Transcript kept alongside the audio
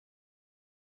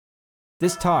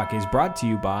This talk is brought to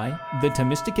you by the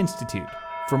Thomistic Institute.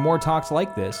 For more talks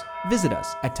like this, visit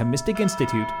us at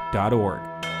ThomisticInstitute.org.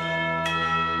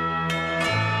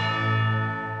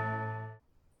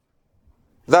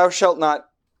 Thou shalt not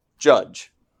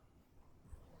judge.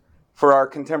 For our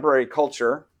contemporary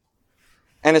culture,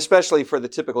 and especially for the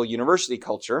typical university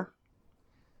culture,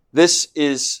 this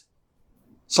is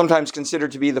sometimes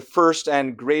considered to be the first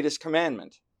and greatest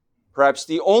commandment, perhaps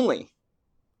the only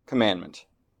commandment.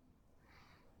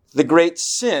 The great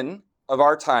sin of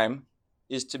our time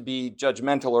is to be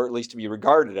judgmental, or at least to be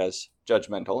regarded as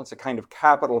judgmental. It's a kind of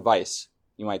capital vice,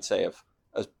 you might say, of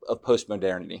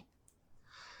postmodernity.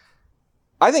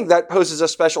 I think that poses a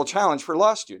special challenge for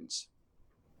law students,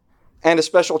 and a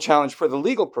special challenge for the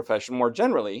legal profession more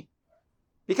generally,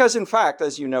 because in fact,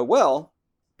 as you know well,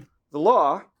 the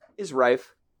law is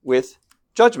rife with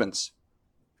judgments.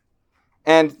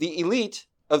 And the elite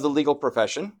of the legal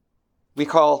profession we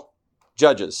call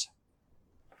judges.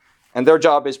 And their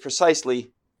job is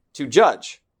precisely to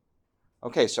judge.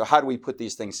 Okay, so how do we put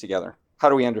these things together? How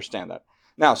do we understand that?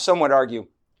 Now, some would argue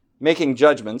making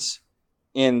judgments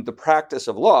in the practice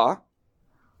of law,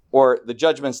 or the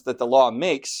judgments that the law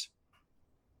makes,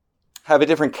 have a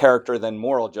different character than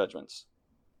moral judgments,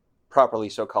 properly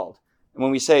so called. And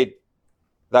when we say,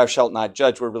 thou shalt not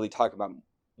judge, we're really talking about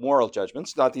moral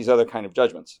judgments, not these other kind of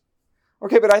judgments.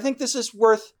 Okay, but I think this is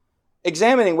worth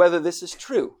examining whether this is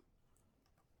true.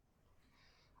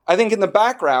 I think in the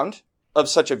background of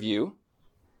such a view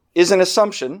is an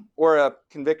assumption or a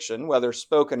conviction, whether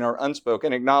spoken or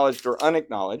unspoken, acknowledged or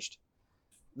unacknowledged,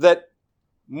 that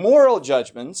moral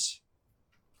judgments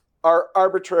are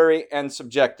arbitrary and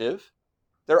subjective.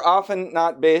 They're often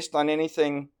not based on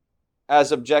anything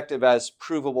as objective as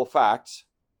provable facts.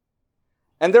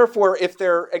 And therefore, if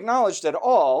they're acknowledged at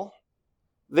all,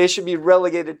 they should be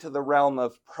relegated to the realm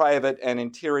of private and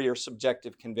interior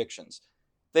subjective convictions.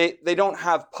 They don't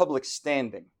have public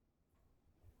standing.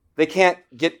 They can't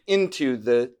get into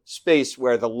the space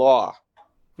where the law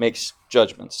makes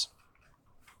judgments.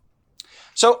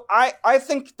 So I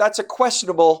think that's a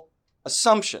questionable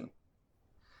assumption.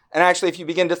 And actually, if you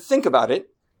begin to think about it,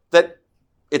 that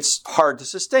it's hard to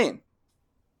sustain.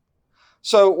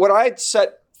 So what I'd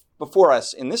set before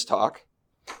us in this talk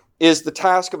is the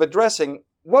task of addressing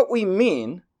what we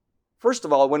mean, first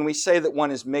of all, when we say that one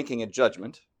is making a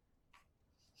judgment,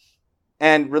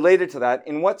 and related to that,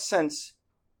 in what sense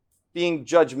being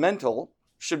judgmental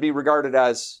should be regarded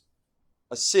as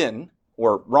a sin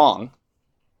or wrong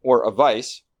or a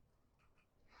vice,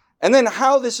 and then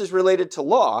how this is related to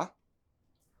law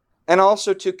and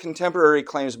also to contemporary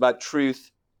claims about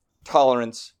truth,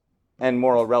 tolerance, and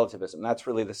moral relativism. That's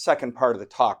really the second part of the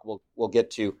talk. We'll get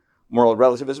to moral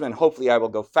relativism, and hopefully I will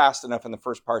go fast enough in the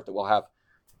first part that we'll have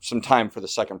some time for the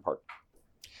second part.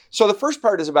 So the first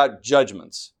part is about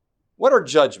judgments. What are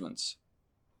judgments?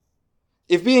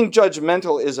 If being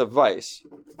judgmental is a vice,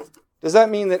 does that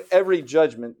mean that every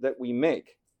judgment that we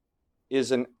make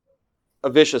is a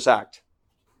vicious act?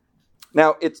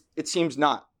 Now, it seems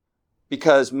not,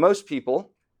 because most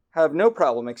people have no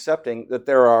problem accepting that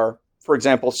there are, for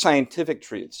example, scientific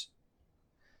truths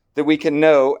that we can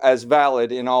know as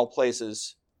valid in all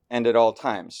places and at all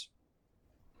times.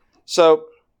 So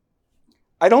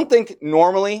I don't think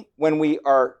normally when we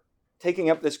are taking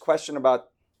up this question about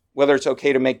whether it's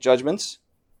okay to make judgments,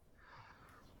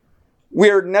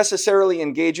 we're necessarily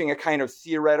engaging a kind of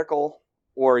theoretical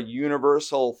or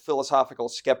universal philosophical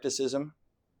skepticism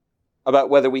about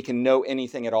whether we can know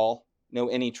anything at all, know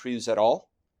any truths at all.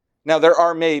 Now, there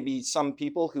are maybe some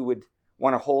people who would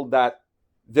want to hold that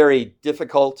very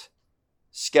difficult,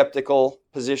 skeptical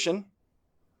position.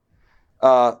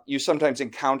 You sometimes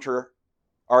encounter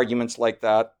arguments like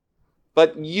that,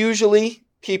 but usually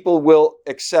people will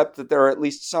accept that there are at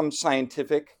least some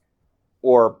scientific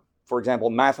or, for example,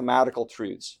 mathematical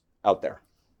truths out there.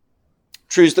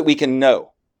 Truths that we can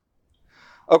know.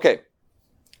 Okay,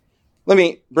 let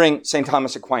me bring St.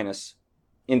 Thomas Aquinas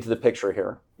into the picture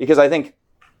here, because I think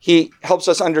he helps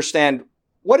us understand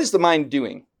what is the mind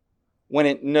doing when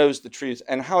it knows the truth,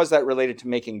 and how is that related to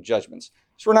making judgments.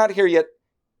 So we're not here yet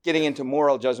getting into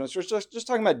moral judgments. We're just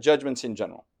talking about judgments in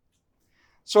general.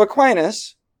 So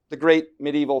Aquinas, the great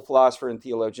medieval philosopher and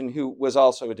theologian, who was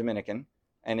also a Dominican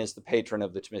and is the patron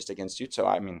of the Thomistic Institute.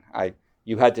 So,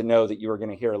 you had to know that you were going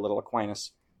to hear a little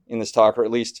Aquinas in this talk, or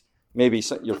at least maybe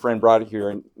your friend brought it here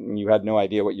and you had no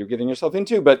idea what you're getting yourself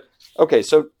into. But okay,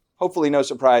 so hopefully no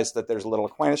surprise that there's a little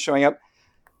Aquinas showing up.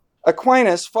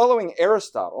 Aquinas, following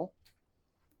Aristotle,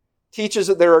 teaches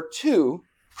that there are two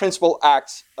principal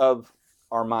acts of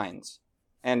our minds.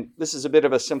 And this is a bit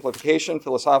of a simplification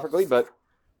philosophically, but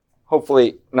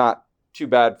hopefully not too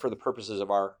bad for the purposes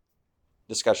of our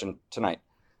discussion tonight.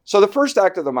 So the first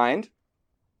act of the mind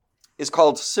is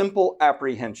called simple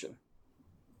apprehension.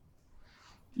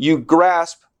 You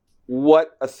grasp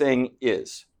what a thing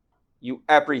is. You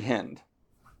apprehend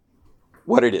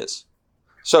what it is.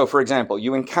 So, for example,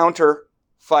 you encounter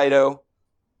Fido,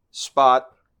 Spot,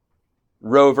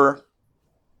 Rover,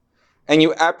 and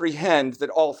you apprehend that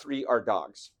all three are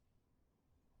dogs.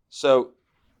 So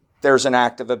there's an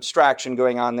act of abstraction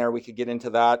going on there. We could get into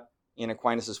that in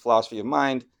Aquinas' philosophy of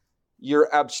mind.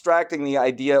 You're abstracting the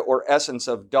idea or essence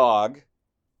of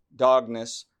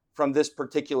dogness, from this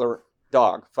particular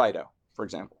dog, Fido, for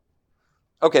example.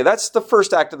 Okay, that's the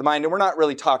first act of the mind, and we're not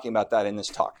really talking about that in this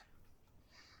talk.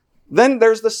 Then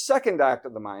there's the second act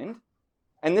of the mind,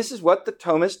 and this is what the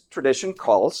Thomist tradition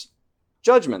calls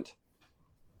judgment.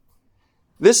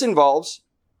 This involves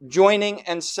joining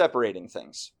and separating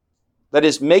things. That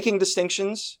is, making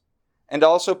distinctions and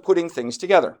also putting things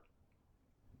together.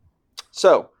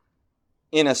 So,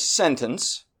 in a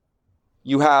sentence,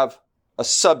 you have a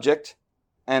subject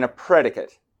and a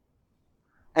predicate.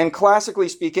 And classically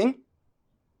speaking,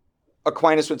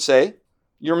 Aquinas would say,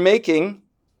 you're making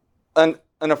an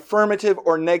affirmative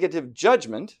or negative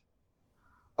judgment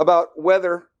about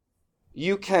whether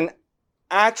you can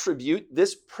attribute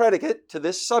this predicate to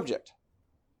this subject.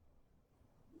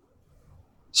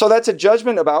 So that's a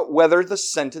judgment about whether the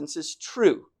sentence is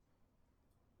true,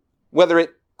 whether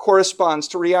it corresponds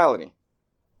to reality.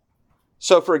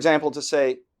 So, for example, to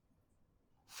say,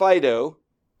 Fido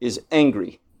is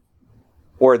angry,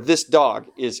 or this dog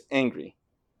is angry.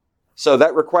 So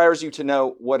that requires you to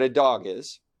know what a dog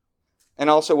is, and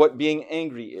also what being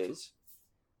angry is,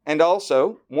 and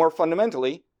also, more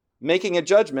fundamentally, making a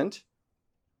judgment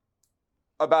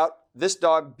about this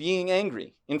dog being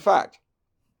angry, in fact.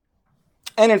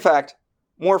 And in fact,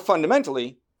 more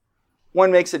fundamentally,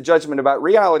 one makes a judgment about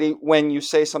reality when you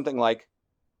say something like,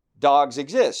 dogs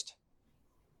exist,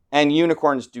 and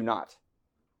unicorns do not.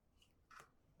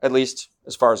 At least,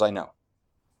 as far as I know.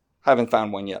 Haven't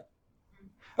found one yet.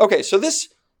 Okay, so this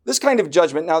kind of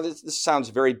judgment, now this sounds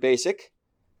very basic.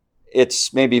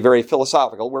 It's maybe very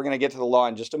philosophical. We're going to get to the law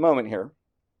in just a moment here.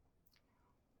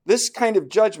 This kind of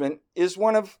judgment is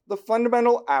one of the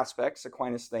fundamental aspects,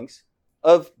 Aquinas thinks,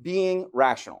 of being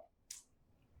rational.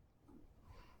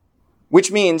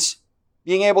 Which means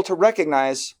being able to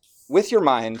recognize with your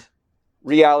mind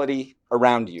reality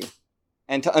around you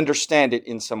and to understand it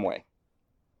in some way.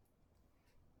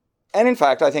 And in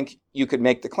fact, I think you could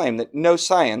make the claim that no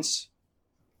science,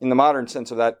 in the modern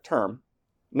sense of that term,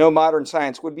 no modern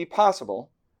science would be possible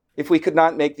if we could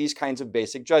not make these kinds of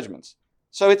basic judgments.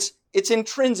 So it's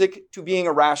intrinsic to being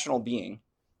a rational being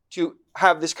to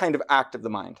have this kind of act of the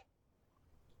mind.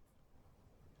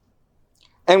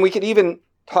 And we could even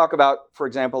talk about, for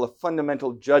example, a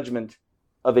fundamental judgment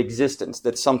of existence,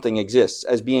 that something exists,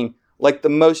 as being like the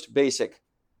most basic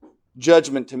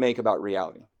judgment to make about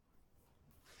reality.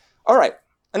 All right,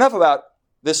 enough about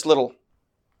this little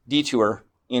detour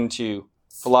into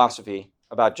philosophy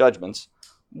about judgments.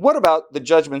 What about the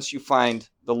judgments you find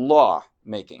the law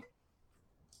making?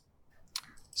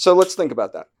 So let's think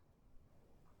about that.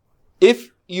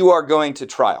 If you are going to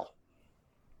trial,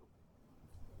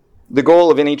 the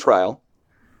goal of any trial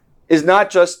is not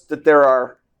just that there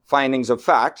are findings of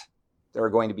fact, there are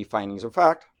going to be findings of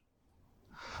fact,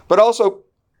 but also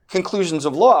conclusions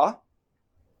of law,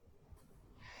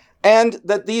 and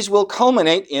that these will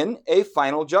culminate in a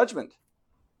final judgment,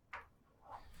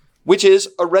 which is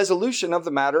a resolution of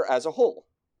the matter as a whole.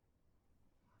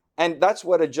 And that's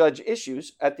what a judge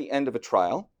issues at the end of a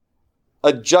trial,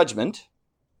 a judgment,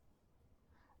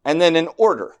 and then an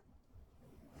order,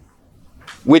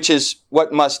 which is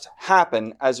what must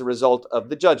happen as a result of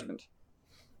the judgment.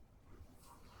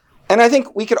 And I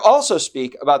think we could also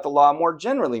speak about the law more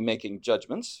generally making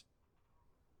judgments.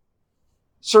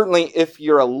 Certainly, if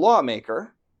you're a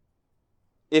lawmaker,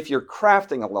 if you're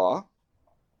crafting a law,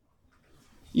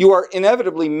 you are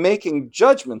inevitably making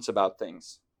judgments about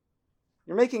things.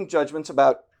 You're making judgments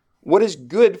about what is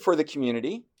good for the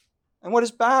community and what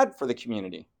is bad for the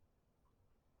community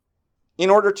in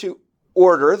order to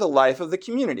order the life of the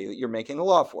community that you're making the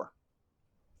law for.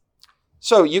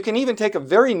 So you can even take a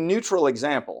very neutral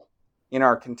example in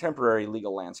our contemporary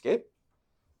legal landscape,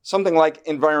 something like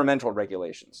environmental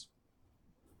regulations.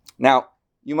 Now,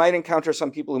 you might encounter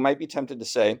some people who might be tempted to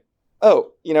say,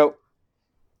 oh,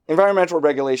 environmental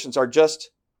regulations are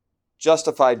just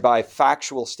justified by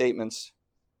factual statements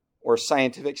or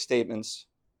scientific statements.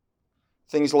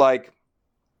 Things like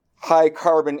high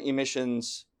carbon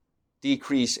emissions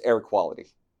decrease air quality.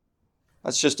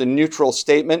 That's just a neutral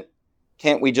statement.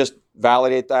 Can't we just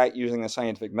validate that using the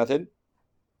scientific method?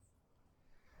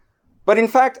 But in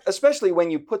fact, especially when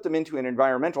you put them into an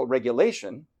environmental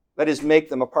regulation, that is, make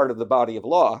them a part of the body of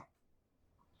law,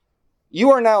 you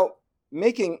are now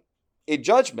making a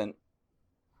judgment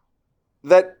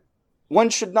that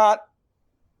one should not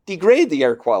degrade the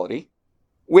air quality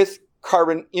with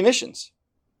carbon emissions.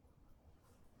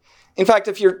 In fact,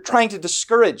 if you're trying to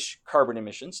discourage carbon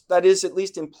emissions, that is at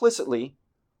least implicitly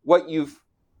what you've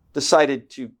decided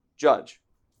to judge,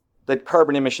 that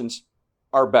carbon emissions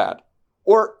are bad.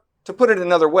 Or to put it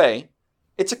another way,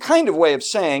 it's a kind of way of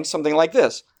saying something like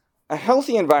this: a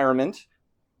healthy environment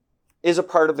is a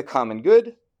part of the common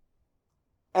good,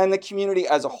 and the community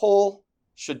as a whole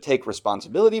should take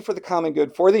responsibility for the common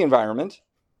good for the environment,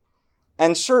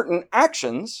 and certain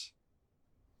actions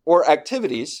or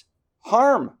activities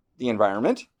harm the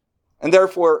environment and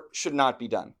therefore should not be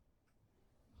done,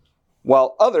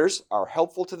 while others are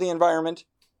helpful to the environment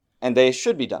and they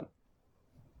should be done.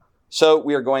 So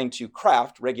we are going to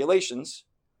craft regulations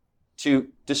to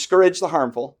discourage the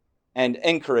harmful and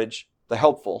encourage the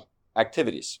helpful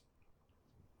activities.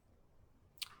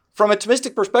 From a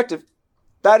Thomistic perspective,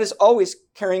 that is always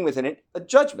carrying within it a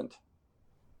judgment.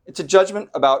 It's a judgment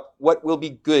about what will be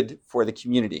good for the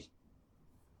community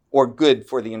or good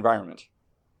for the environment.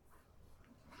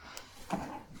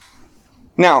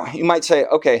 Now, you might say,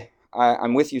 okay,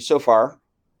 I'm with you so far,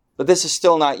 but this is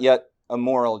still not yet a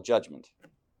moral judgment.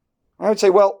 I would say,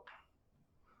 well,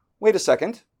 wait a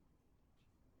second.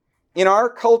 In our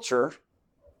culture,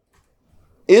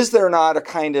 is there not a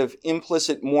kind of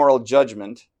implicit moral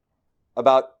judgment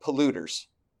about polluters?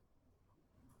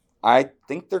 I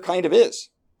think there kind of is.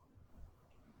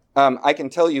 I can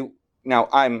tell you, now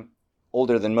I'm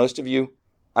older than most of you.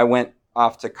 I went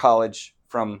off to college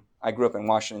I grew up in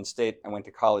Washington State. I went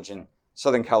to college in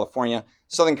Southern California.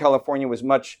 Southern California was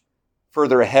much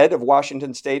further ahead of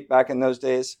Washington State back in those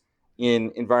days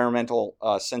in environmental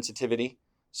sensitivity.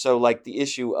 So like the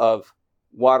issue of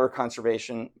water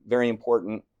conservation, very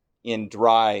important in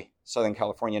dry Southern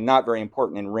California, not very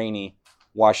important in rainy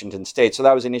Washington State. So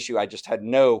that was an issue I just had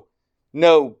no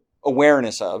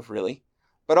awareness of, really.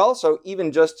 But also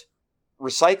even just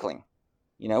recycling.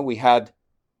 You know, we had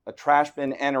a trash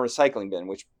bin and a recycling bin,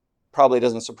 which probably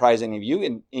doesn't surprise any of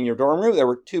you. In your dorm room, there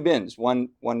were two bins, one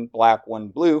black, one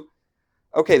blue.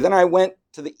 Okay, then I went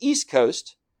to the East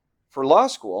Coast for law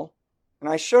school, and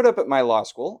I showed up at my law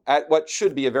school at what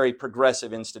should be a very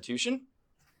progressive institution.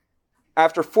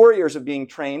 After 4 years of being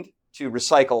trained to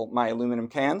recycle my aluminum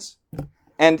cans,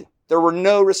 and there were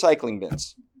no recycling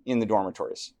bins in the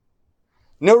dormitories.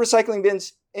 No recycling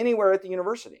bins anywhere at the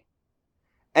university.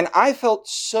 And I felt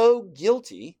so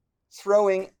guilty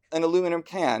throwing an aluminum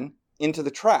can into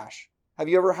the trash. Have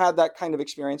you ever had that kind of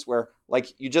experience where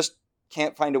like you just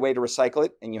can't find a way to recycle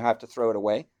it and you have to throw it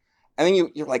away? And then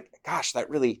you're like, gosh,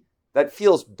 that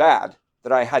feels bad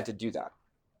that I had to do that.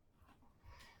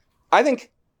 I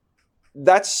think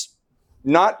that's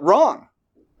not wrong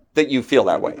that you feel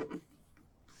that way.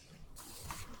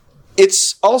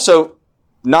 It's also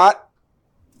not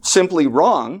simply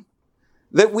wrong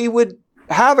that we would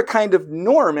have a kind of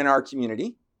norm in our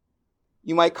community,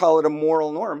 you might call it a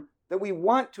moral norm, that we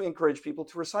want to encourage people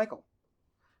to recycle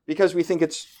because we think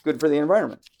it's good for the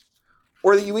environment.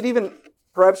 Or that you would even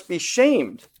perhaps be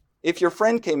shamed if your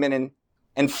friend came in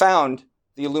and found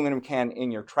the aluminum can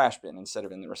in your trash bin instead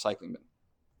of in the recycling bin.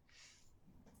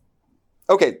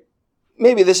 Okay,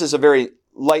 maybe this is a very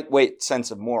lightweight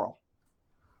sense of moral,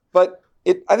 but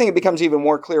I think it becomes even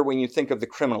more clear when you think of the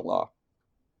criminal law.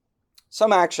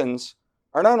 Some actions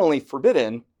are not only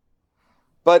forbidden,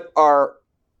 but are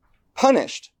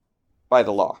punished by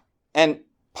the law. And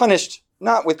punished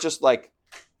not with just like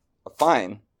a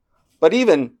fine, but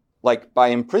even like by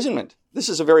imprisonment. This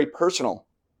is a very personal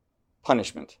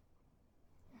punishment.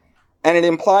 And it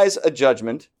implies a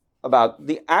judgment about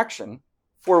the action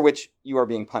for which you are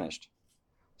being punished.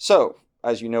 So,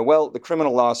 as you know well, the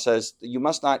criminal law says that you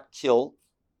must not kill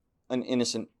an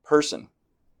innocent person.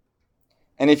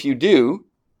 And if you do,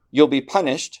 you'll be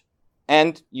punished,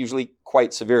 and usually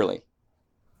quite severely.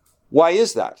 Why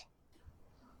is that?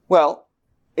 Well,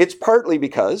 it's partly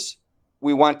because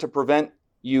we want to prevent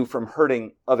you from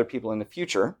hurting other people in the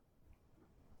future.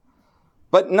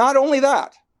 But not only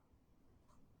that.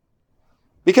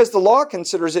 Because the law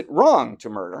considers it wrong to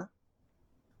murder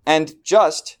and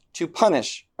just to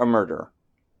punish a murderer.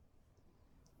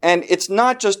 And it's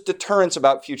not just deterrence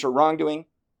about future wrongdoing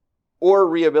or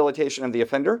rehabilitation of the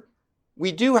offender.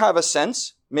 We do have a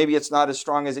sense, maybe it's not as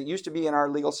strong as it used to be in our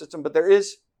legal system, but there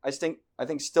is, I think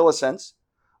still a sense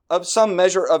of some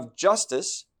measure of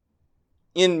justice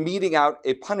in meting out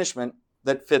a punishment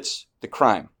that fits the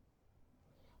crime.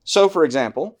 So, for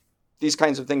example, these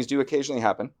kinds of things do occasionally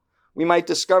happen. We might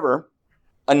discover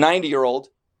a 90-year-old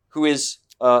who is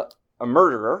a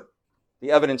murderer.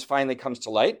 The evidence finally comes to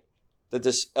light that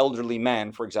this elderly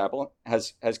man, for example,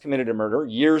 has committed a murder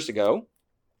years ago.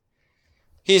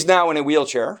 He's now in a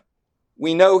wheelchair.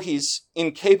 We know he's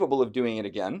incapable of doing it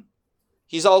again.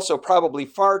 He's also probably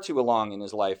far too along in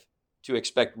his life to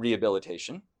expect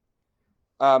rehabilitation.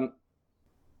 And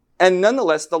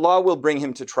nonetheless, the law will bring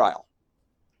him to trial.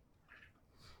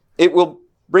 It will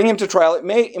bring him to trial. It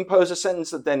may impose a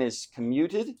sentence that then is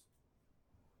commuted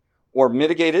or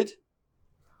mitigated.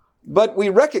 But we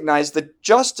recognize that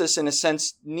justice, in a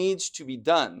sense, needs to be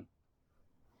done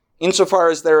insofar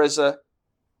as there is a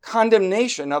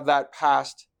condemnation of that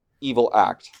past evil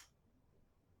act.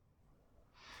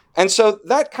 And so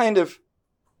that kind of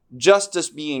justice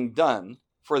being done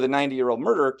for the 90-year-old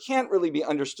murderer can't really be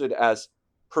understood as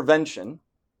prevention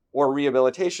or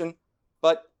rehabilitation,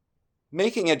 but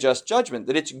making a just judgment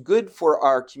that it's good for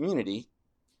our community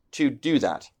to do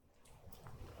that.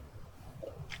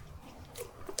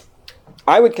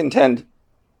 I would contend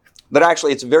that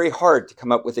actually it's very hard to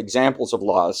come up with examples of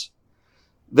laws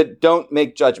that don't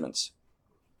make judgments,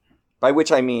 by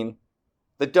which I mean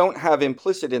that don't have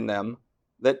implicit in them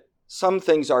that some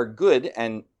things are good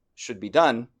and should be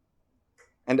done,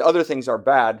 and other things are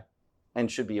bad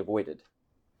and should be avoided.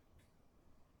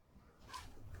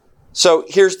 So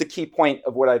here's the key point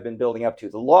of what I've been building up to.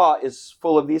 The law is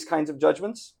full of these kinds of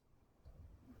judgments.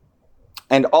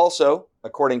 And also,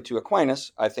 according to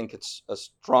Aquinas, I think it's a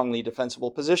strongly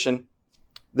defensible position,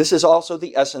 this is also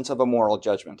the essence of a moral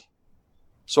judgment.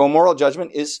 So a moral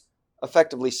judgment is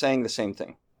effectively saying the same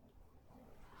thing.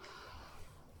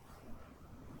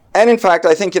 And in fact,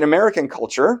 I think in American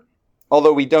culture,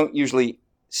 although we don't usually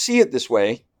see it this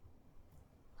way,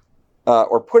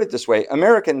 or put it this way,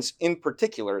 Americans in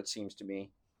particular, it seems to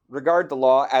me, regard the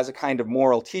law as a kind of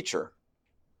moral teacher.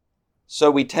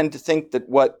 So we tend to think that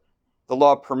what the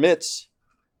law permits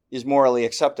is morally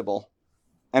acceptable,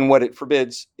 and what it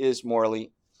forbids is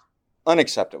morally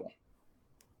unacceptable.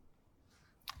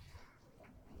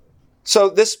 So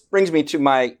this brings me to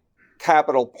my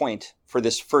capital point for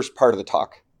this first part of the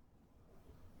talk,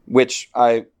 which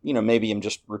I, maybe am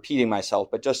just repeating myself,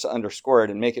 but just to underscore it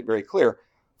and make it very clear.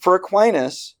 For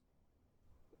Aquinas,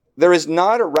 there is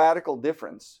not a radical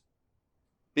difference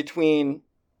between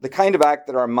the kind of act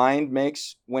that our mind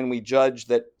makes when we judge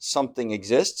that something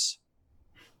exists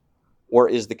or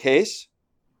is the case,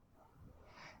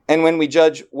 and when we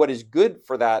judge what is good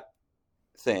for that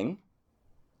thing,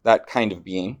 that kind of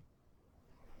being,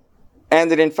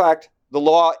 and that in fact the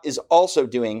law is also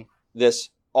doing this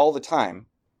all the time.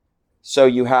 So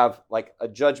you have like a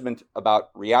judgment about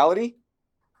reality.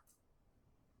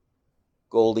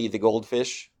 Goldie the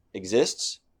goldfish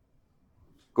exists.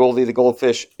 Goldie the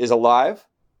goldfish is alive.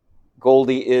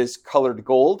 Goldie is colored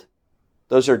gold.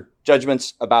 Those are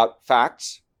judgments about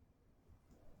facts,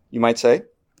 you might say.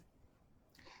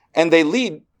 And they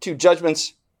lead to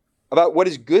judgments about what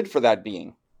is good for that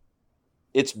being.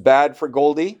 It's bad for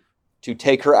Goldie to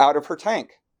take her out of her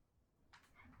tank.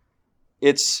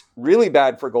 It's really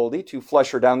bad for Goldie to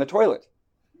flush her down the toilet.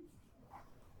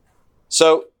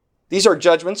 So these are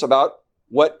judgments about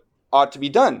what ought to be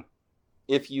done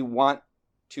if you want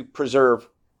to preserve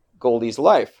Goldie's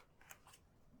life.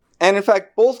 And in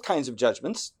fact, both kinds of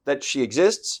judgments, that she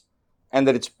exists and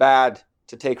that it's bad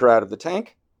to take her out of the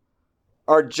tank,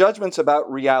 are judgments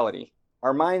about reality.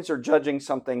 Our minds are judging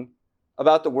something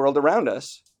about the world around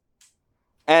us,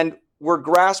 and we're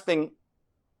grasping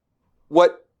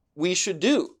what we should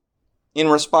do in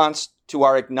response to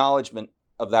our acknowledgement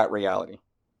of that reality.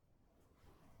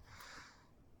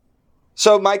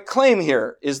 So my claim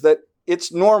here is that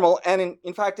it's normal and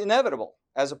in fact inevitable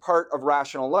as a part of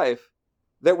rational life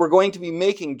that we're going to be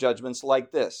making judgments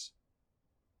like this.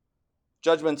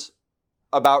 Judgments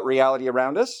about reality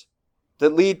around us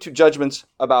that lead to judgments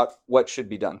about what should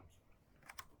be done.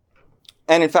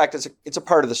 And in fact, it's a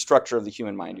part of the structure of the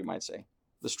human mind, you might say,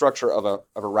 the structure of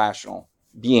a rational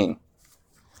being.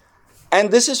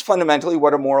 And this is fundamentally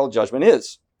what a moral judgment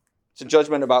is. It's a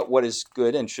judgment about what is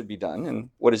good and should be done and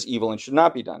what is evil and should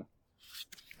not be done.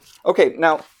 Okay,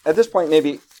 now, at this point,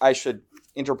 maybe I should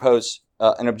interpose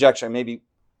an objection. Maybe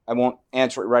I won't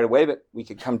answer it right away, but we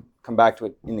could come back to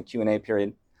it in the Q&A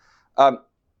period.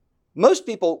 Most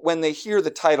people, when they hear the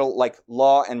title like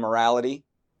law and morality,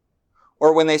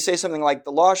 or when they say something like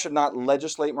the law should not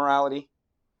legislate morality,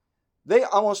 they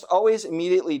almost always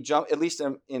immediately jump, at least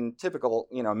in typical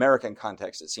American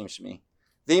context, it seems to me,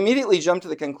 they immediately jump to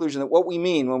the conclusion that what we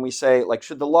mean when we say, like,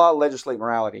 should the law legislate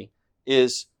morality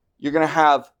is, you're going to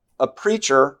have a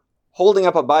preacher holding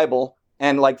up a Bible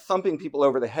and like thumping people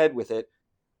over the head with it,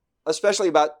 especially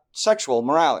about sexual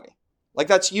morality. Like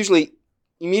that's usually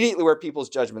immediately where people's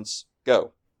judgments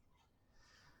go.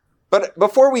 But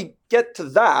before we get to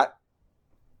that,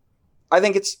 I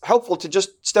think it's helpful to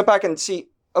just step back and see,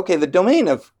 okay, the domain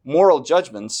of moral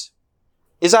judgments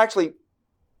is actually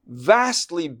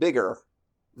vastly bigger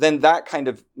than that kind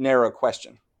of narrow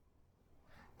question.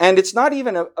 And it's not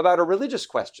even about a religious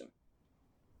question.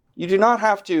 You do not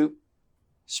have to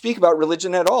speak about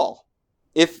religion at all.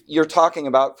 If you're talking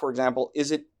about, for example,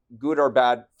 is it good or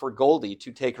bad for Goldie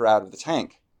to take her out of the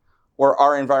tank? Or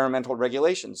are environmental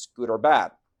regulations good or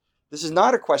bad? This is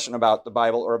not a question about the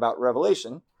Bible or about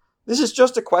Revelation. This is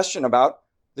just a question about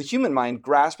the human mind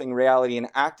grasping reality and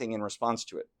acting in response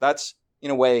to it. That's,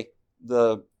 in a way,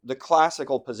 the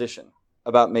classical position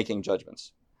about making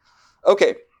judgments.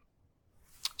 Okay,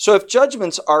 so if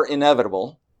judgments are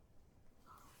inevitable,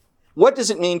 what does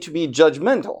it mean to be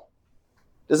judgmental?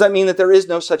 Does that mean that there is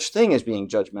no such thing as being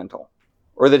judgmental,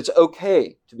 or that it's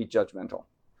okay to be judgmental?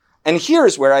 And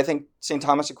here's where I think St.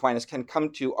 Thomas Aquinas can come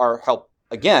to our help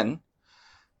again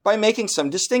by making some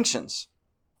distinctions.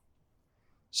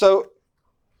 So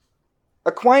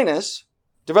Aquinas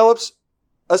develops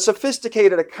a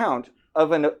sophisticated account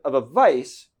of a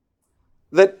vice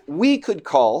that we could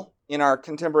call, in our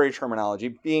contemporary terminology,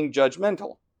 being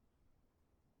judgmental.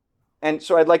 And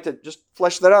so I'd like to just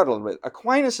flesh that out a little bit.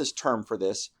 Aquinas' term for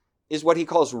this is what he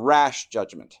calls rash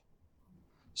judgment.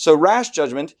 So rash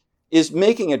judgment is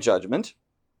making a judgment,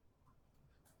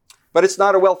 but it's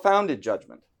not a well-founded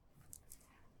judgment.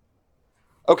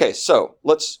 Okay, so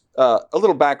let's a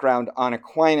little background on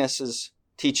Aquinas'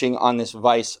 teaching on this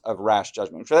vice of rash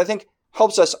judgment, which I think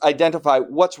helps us identify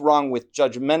what's wrong with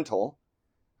judgmental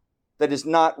that is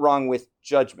not wrong with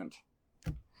judgment.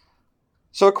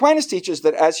 So Aquinas teaches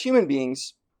that as human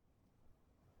beings,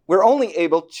 we're only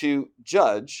able to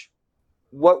judge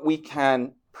what we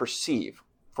can perceive.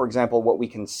 For example, what we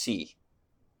can see.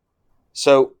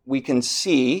 So we can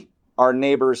see our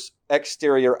neighbor's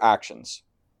exterior actions.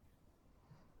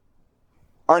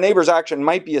 Our neighbor's action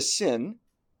might be a sin,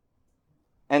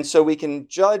 and so we can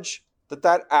judge that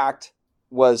that act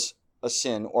was a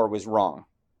sin or was wrong.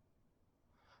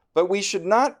 But we should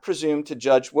not presume to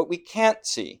judge what we can't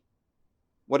see.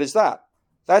 What is that?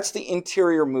 That's the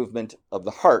interior movement of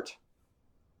the heart.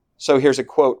 So here's a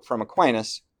quote from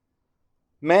Aquinas.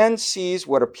 Man sees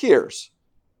what appears,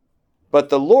 but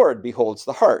the Lord beholds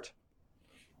the heart.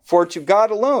 For to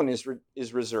God alone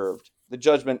is reserved the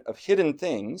judgment of hidden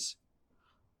things,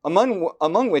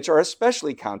 among which are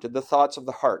especially counted the thoughts of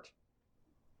the heart.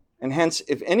 And hence,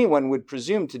 if anyone would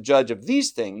presume to judge of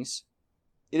these things,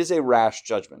 it is a rash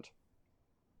judgment.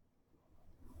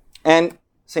 And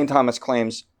St. Thomas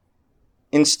claims,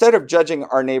 instead of judging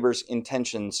our neighbor's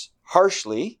intentions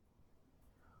harshly,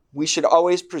 we should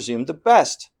always presume the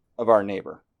best of our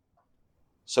neighbor.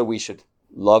 So we should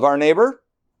love our neighbor.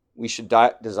 We should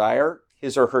desire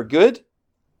his or her good.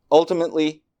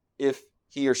 Ultimately, if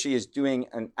he or she is doing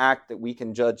an act that we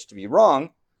can judge to be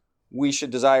wrong, we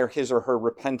should desire his or her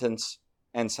repentance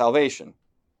and salvation.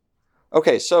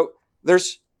 Okay, so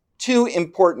there's two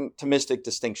important Thomistic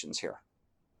distinctions here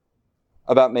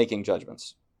about making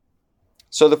judgments.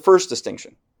 So the first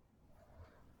distinction.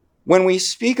 When we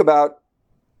speak about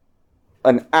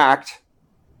an act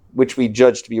which we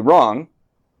judge to be wrong,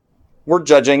 we're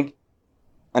judging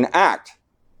an act,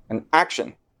 an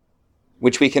action,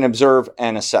 which we can observe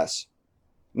and assess,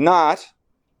 not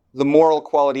the moral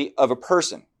quality of a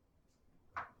person.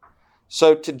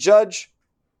 So to judge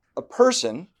a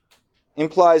person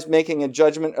implies making a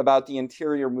judgment about the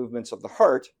interior movements of the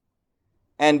heart,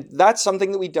 and that's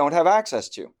something that we don't have access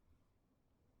to.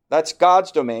 That's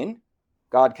God's domain.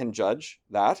 God can judge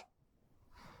that.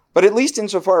 But at least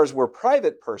insofar as we're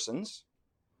private persons,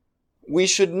 we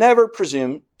should never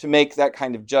presume to make that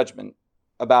kind of judgment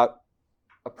about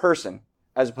a person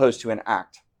as opposed to an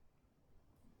act.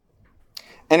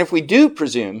 And if we do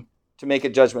presume to make a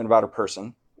judgment about a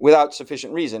person without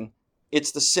sufficient reason,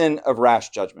 it's the sin of rash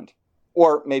judgment,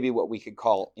 or maybe what we could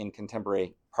call in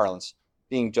contemporary parlance,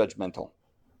 being judgmental.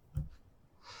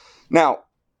 Now,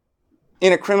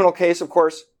 in a criminal case, of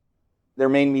course, there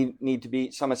may need to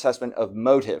be some assessment of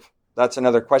motive. That's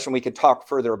another question. We could talk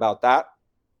further about that.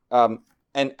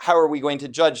 And how are we going to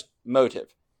judge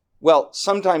motive? Well,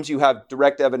 sometimes you have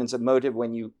direct evidence of motive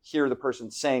when you hear the person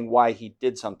saying why he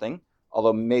did something,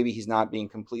 although maybe he's not being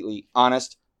completely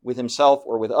honest with himself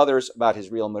or with others about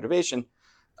his real motivation.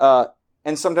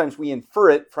 And sometimes we infer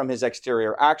it from his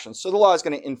exterior actions. So the law is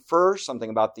going to infer something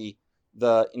about the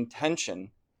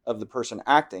intention of the person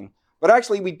acting, But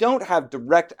actually, we don't have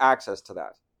direct access to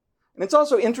that. And it's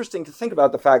also interesting to think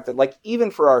about the fact that, like,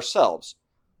 even for ourselves,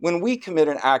 when we commit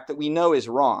an act that we know is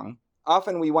wrong,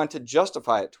 often we want to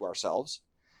justify it to ourselves,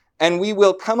 and we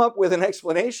will come up with an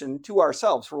explanation to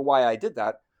ourselves for why I did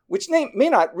that, which may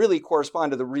not really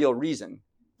correspond to the real reason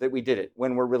that we did it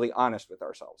when we're really honest with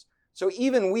ourselves. So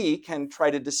even we can try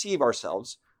to deceive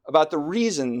ourselves about the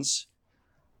reasons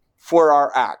for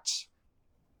our acts.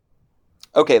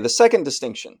 Okay, the second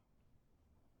distinction.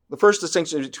 The first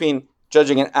distinction is between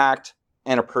judging an act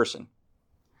and a person.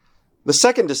 The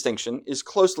second distinction is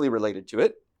closely related to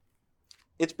it.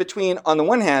 It's between, on the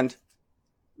one hand,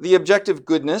 the objective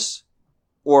goodness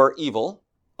or evil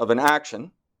of an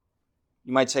action.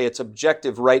 You might say its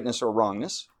objective rightness or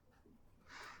wrongness.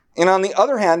 And on the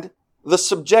other hand, the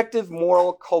subjective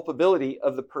moral culpability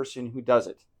of the person who does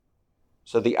it.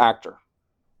 So the actor.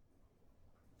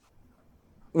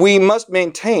 We must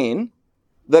maintain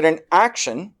that an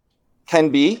action can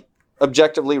be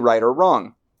objectively right or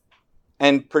wrong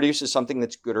and produces something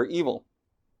that's good or evil.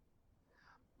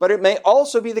 But it may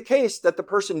also be the case that the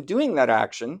person doing that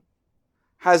action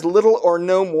has little or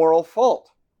no moral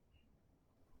fault.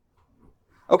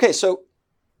 Okay, so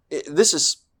this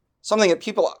is something that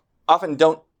people often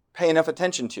don't pay enough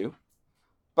attention to,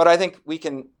 but I think we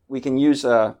can use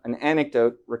an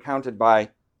anecdote recounted by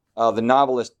the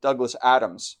novelist Douglas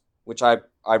Adams, which I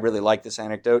really like this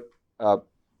anecdote,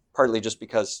 partly just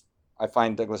because I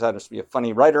find Douglas Adams to be a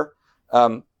funny writer.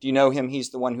 Do you know him? He's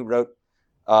the one who wrote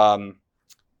The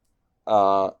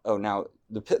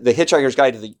Hitchhiker's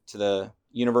Guide to the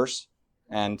Universe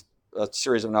and a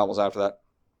series of novels after that.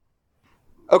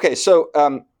 Okay,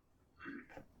 so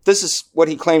this is what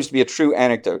he claims to be a true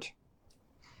anecdote.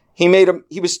 He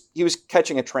was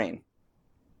catching a train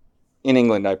in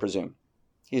England, I presume.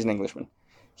 He's an Englishman.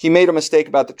 He made a mistake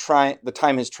about the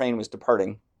time his train was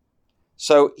departing.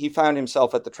 So he found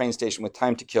himself at the train station with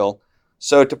time to kill.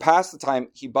 So to pass the time,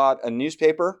 he bought a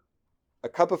newspaper, a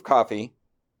cup of coffee,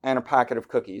 and a packet of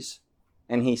cookies,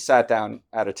 and he sat down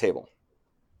at a table.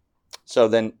 So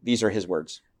then these are his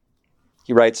words.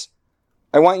 He writes,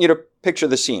 "I want you to picture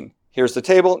the scene. Here's the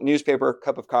table, newspaper,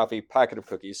 cup of coffee, packet of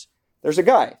cookies. There's a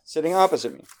guy sitting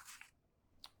opposite me.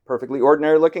 Perfectly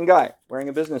ordinary looking guy, wearing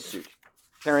a business suit,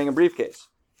 carrying a briefcase.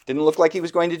 Didn't look like he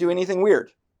was going to do anything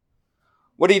weird.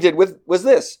 What he did was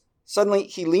this. Suddenly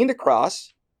he leaned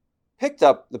across, picked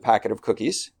up the packet of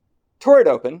cookies, tore it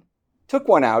open, took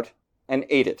one out, and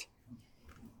ate it.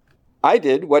 I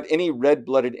did what any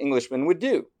red-blooded Englishman would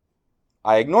do.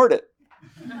 I ignored it.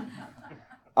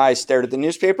 I stared at the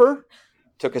newspaper,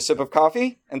 took a sip of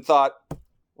coffee, and thought,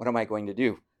 what am I going to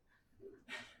do?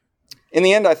 In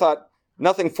the end, I thought,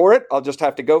 nothing for it, I'll just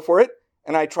have to go for it,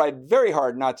 and I tried very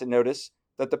hard not to notice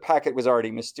that the packet was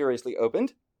already mysteriously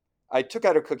opened. I took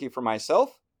out a cookie for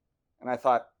myself, and I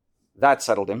thought, that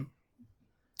settled him.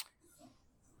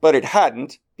 But it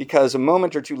hadn't, because a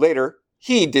moment or two later,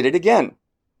 he did it again.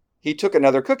 He took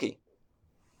another cookie.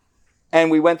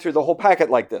 And we went through the whole packet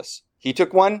like this. He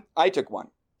took one, I took one.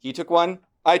 He took one,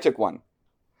 I took one.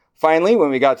 Finally, when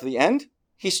we got to the end,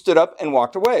 he stood up and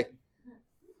walked away.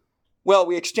 Well,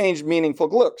 we exchanged meaningful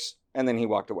looks, and then he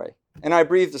walked away. And I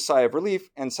breathed a sigh of relief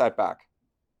and sat back.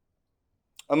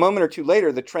 A moment or two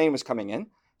later, the train was coming in,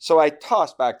 so I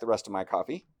tossed back the rest of my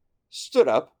coffee, stood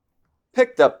up,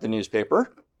 picked up the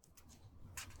newspaper,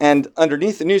 and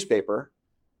underneath the newspaper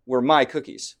were my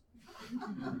cookies.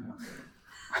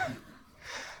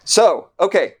 So,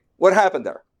 okay, what happened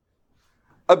there?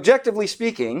 Objectively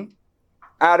speaking,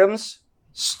 Adams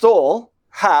stole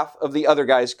half of the other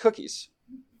guy's cookies.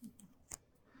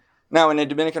 Now, in a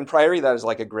Dominican priory, that is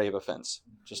like a grave offense.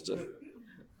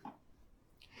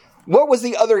 What was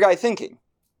the other guy thinking?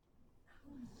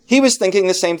 He was thinking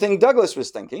the same thing Douglas was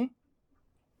thinking,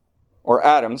 or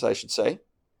Adams, I should say,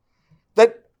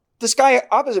 that this guy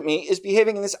opposite me is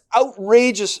behaving in this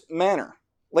outrageous manner,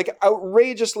 like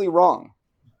outrageously wrong,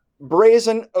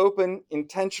 brazen, open,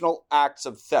 intentional acts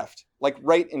of theft, like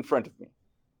right in front of me.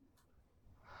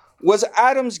 Was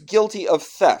Adams guilty of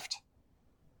theft?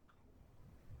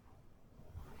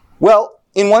 Well,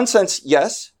 in one sense,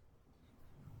 yes.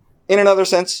 In another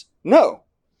sense, no.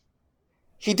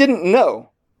 He didn't know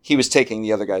he was taking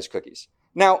the other guy's cookies.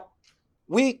 Now,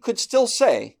 we could still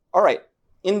say, all right,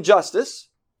 in justice,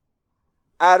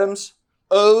 Adams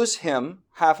owes him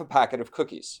half a packet of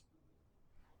cookies.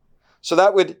 So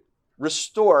that would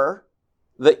restore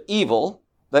the evil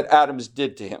that Adams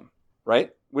did to him,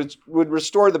 right? Which would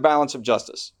restore the balance of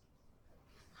justice.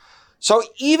 So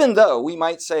even though we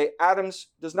might say Adams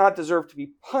does not deserve to be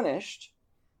punished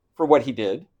for what he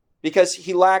did, because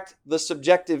he lacked the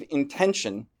subjective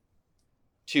intention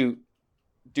to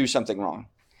do something wrong.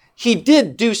 He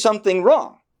did do something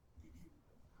wrong.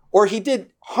 Or he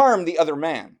did harm the other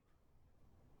man.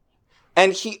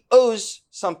 And he owes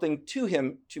something to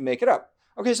him to make it up.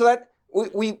 Okay, so that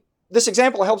this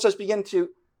example helps us begin to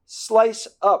slice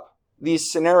up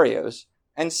these scenarios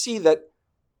and see that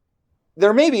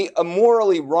there may be a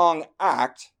morally wrong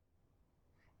act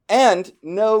and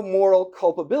no moral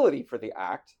culpability for the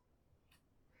act,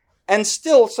 and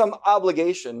still some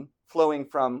obligation flowing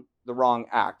from the wrong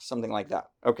act, something like that.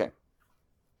 Okay.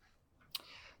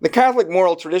 The Catholic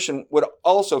moral tradition would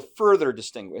also further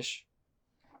distinguish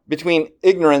between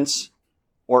ignorance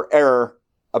or error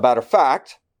about a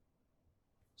fact.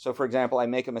 So, for example, I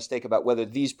make a mistake about whether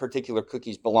these particular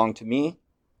cookies belong to me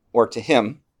or to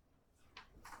him,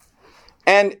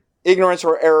 and ignorance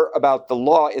or error about the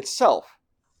law itself.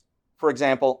 For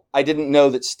example, I didn't know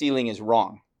that stealing is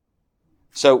wrong.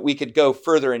 So we could go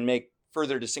further and make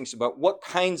further distinctions about what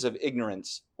kinds of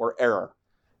ignorance or error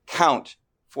count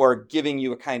for giving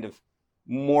you a kind of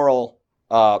moral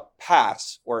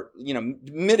pass or,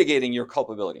 mitigating your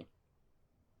culpability.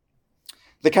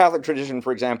 The Catholic tradition,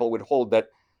 for example, would hold that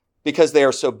because they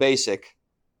are so basic,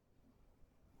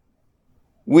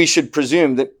 we should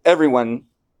presume that everyone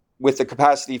with the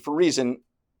capacity for reason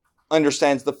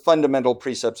understands the fundamental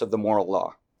precepts of the moral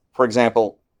law. For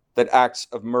example, that acts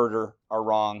of murder are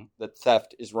wrong, that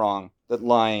theft is wrong, that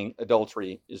lying,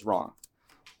 adultery is wrong.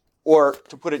 Or,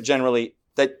 to put it generally,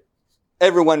 that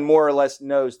everyone more or less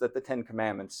knows that the Ten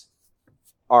Commandments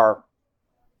are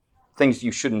things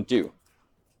you shouldn't do.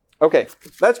 Okay,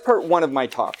 that's part one of my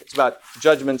talk. It's about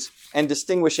judgments and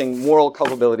distinguishing moral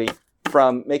culpability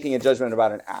from making a judgment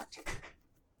about an act.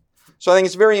 So I think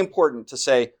it's very important to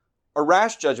say a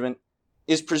rash judgment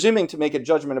is presuming to make a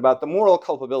judgment about the moral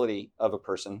culpability of a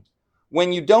person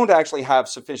when you don't actually have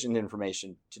sufficient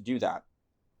information to do that,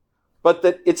 but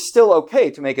that it's still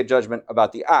okay to make a judgment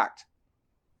about the act.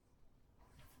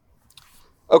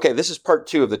 Okay, this is part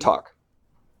two of the talk.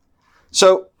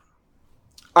 So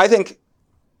I think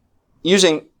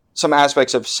using some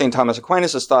aspects of St. Thomas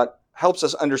Aquinas' thought helps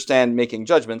us understand making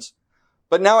judgments,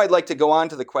 but now I'd like to go on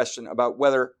to the question about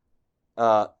whether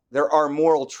there are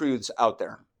moral truths out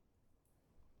there,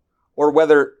 or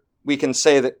whether we can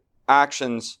say that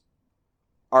actions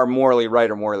are morally right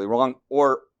or morally wrong,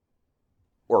 or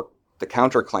the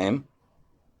counterclaim,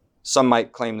 some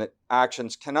might claim that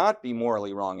actions cannot be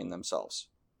morally wrong in themselves.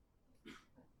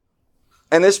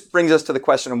 And this brings us to the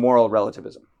question of moral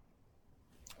relativism.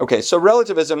 Okay, so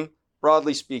relativism,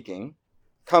 broadly speaking,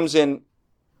 comes in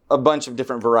a bunch of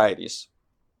different varieties.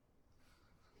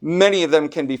 Many of them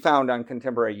can be found on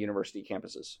contemporary university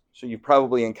campuses. So you've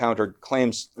probably encountered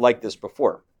claims like this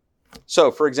before.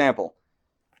 So, for example,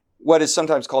 what is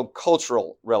sometimes called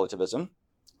cultural relativism.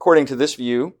 According to this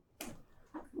view,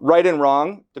 right and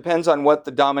wrong depends on what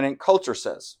the dominant culture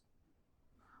says,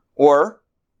 or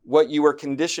what you were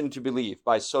conditioned to believe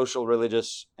by social,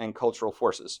 religious, and cultural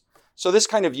forces. So this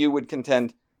kind of view would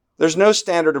contend there's no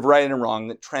standard of right and wrong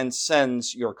that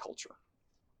transcends your culture.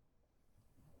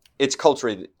 It's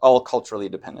all culturally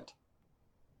dependent.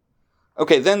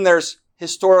 Okay, then there's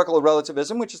historical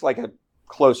relativism, which is like a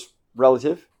close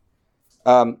relative.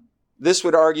 This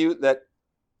would argue that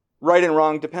right and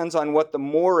wrong depends on what the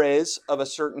mores of a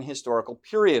certain historical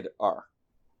period are.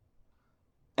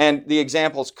 And the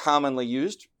examples commonly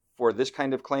used for this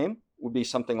kind of claim would be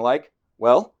something like,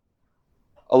 well,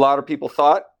 a lot of people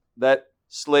thought that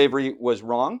slavery was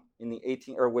wrong in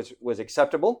the was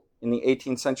acceptable in the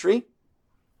 18th century.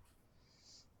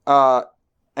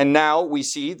 And now we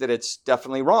see that it's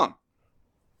definitely wrong.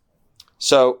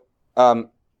 So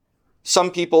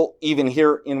some people, even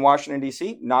here in Washington,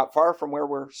 D.C., not far from where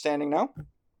we're standing now,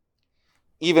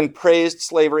 even praised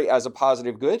slavery as a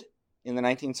positive good in the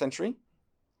 19th century.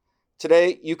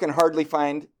 Today, you can hardly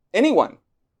find anyone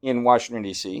in Washington,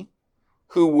 D.C.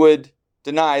 who would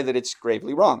deny that it's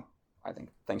gravely wrong. I think,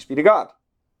 thanks be to God,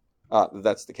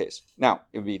 that's the case. Now,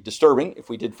 it would be disturbing if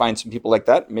we did find some people like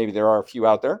that. Maybe there are a few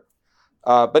out there,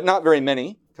 but not very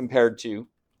many compared to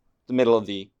the middle of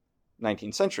the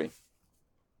 19th century.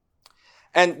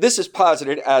 And this is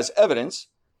posited as evidence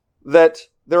that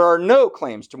there are no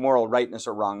claims to moral rightness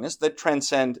or wrongness that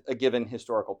transcend a given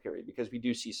historical period, because we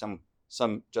do see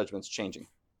some judgments changing.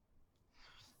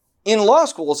 In law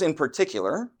schools in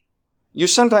particular, you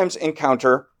sometimes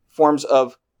encounter forms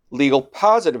of legal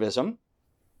positivism.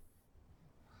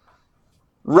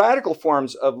 Radical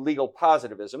forms of legal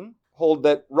positivism hold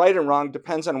that right and wrong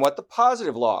depends on what the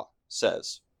positive law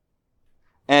says.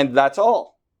 And that's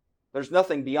all. There's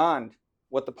nothing beyond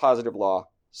what the positive law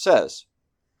says.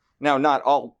 Now, not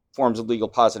all forms of legal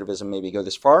positivism maybe go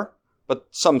this far, but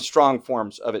some strong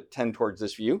forms of it tend towards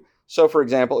this view. So, for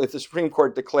example, if the Supreme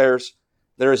Court declares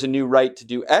there is a new right to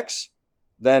do X,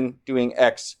 then doing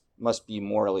X must be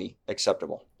morally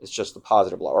acceptable. It's just the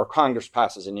positive law. Or Congress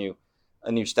passes a new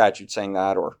statute saying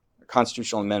that, or a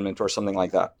constitutional amendment or something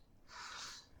like that.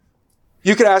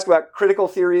 You could ask about critical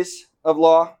theories of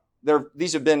law.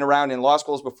 These have been around in law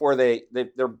schools before.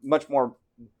 They're much more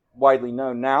widely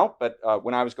known now, but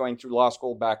when I was going through law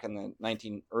school back in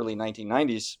the early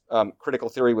 1990s, critical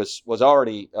theory was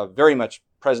already very much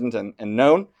present and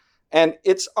known. And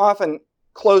it's often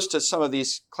close to some of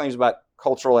these claims about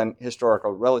cultural and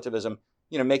historical relativism,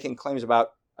 making claims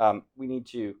about we need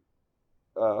to,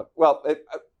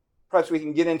 perhaps we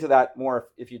can get into that more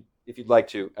if you'd like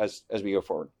to as we go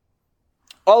forward.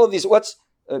 All of these,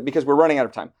 because we're running out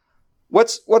of time,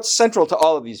 what's central to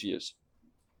all of these views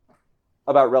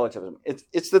about relativism?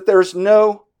 It's that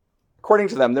according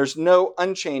to them, there's no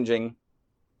unchanging,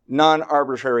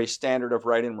 non-arbitrary standard of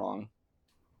right and wrong.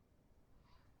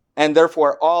 And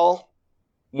therefore, all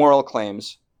moral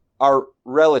claims are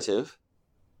relative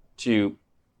to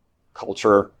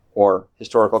culture or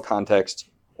historical context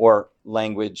or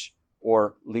language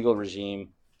or legal regime,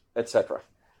 etc.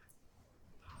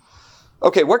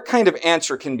 Okay, what kind of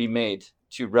answer can be made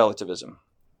to relativism?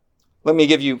 Let me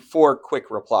give you 4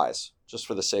 quick replies, just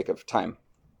for the sake of time.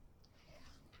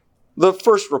 The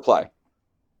first reply: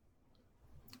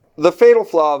 the fatal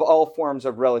flaw of all forms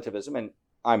of relativism, and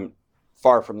I'm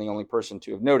far from the only person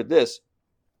to have noted this,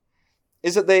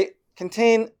 is that they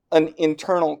contain an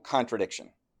internal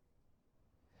contradiction.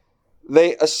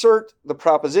 They assert the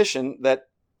proposition that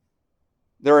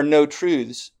there are no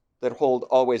truths that hold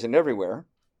always and everywhere,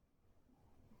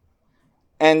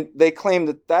 and they claim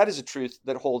that that is a truth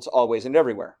that holds always and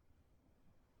everywhere.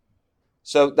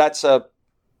 So that's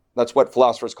what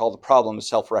philosophers call the problem of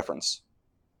self-reference.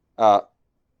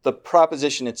 The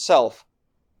proposition itself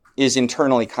is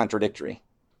internally contradictory.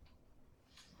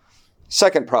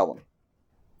 Second problem: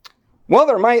 while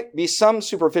there might be some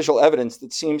superficial evidence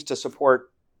that seems to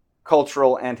support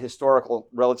cultural and historical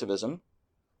relativism,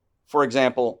 for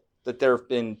example, that there have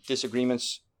been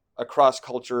disagreements across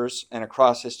cultures and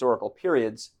across historical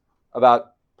periods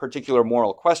about particular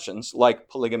moral questions like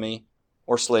polygamy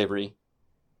or slavery,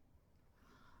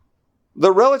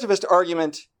 the relativist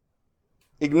argument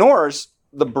ignores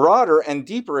the broader and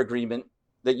deeper agreement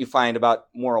that you find about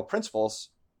moral principles,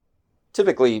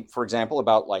 typically, for example,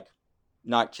 about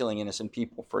not killing innocent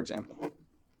people, for example.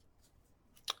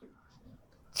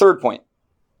 Third point: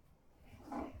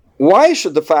 why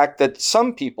should the fact that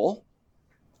some people,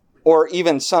 or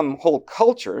even some whole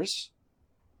cultures,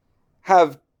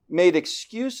 have made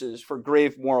excuses for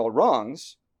grave moral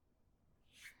wrongs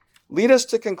lead us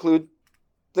to conclude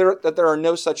that there are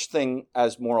no such thing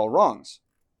as moral wrongs?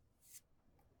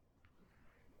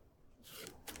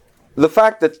 The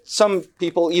fact that some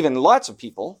people, even lots of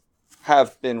people,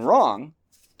 have been wrong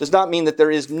does not mean that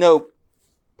there is no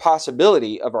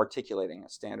possibility of articulating a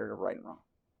standard of right and wrong.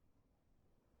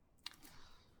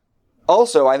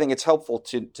 Also, I think it's helpful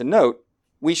to note,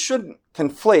 we shouldn't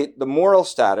conflate the moral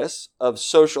status of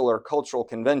social or cultural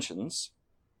conventions.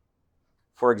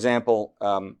 For example,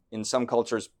 in some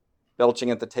cultures,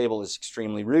 belching at the table is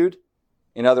extremely rude.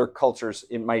 In other cultures,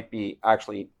 it might be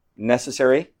actually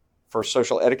necessary for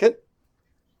social etiquette.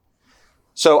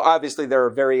 So obviously there are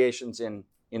variations in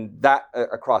that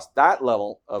across that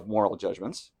level of moral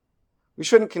judgments. We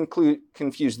shouldn't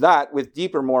confuse that with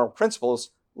deeper moral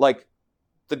principles like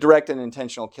the direct and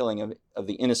intentional killing of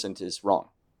the innocent is wrong.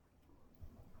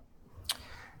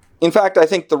 In fact, I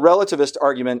think the relativist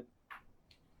argument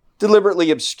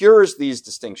deliberately obscures these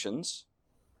distinctions,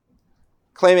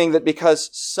 claiming that because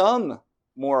some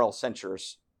moral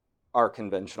censures are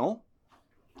conventional,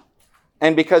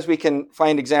 and because we can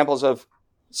find examples of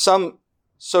some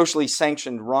socially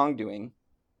sanctioned wrongdoing,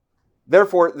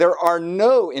 therefore there are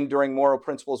no enduring moral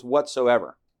principles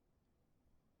whatsoever.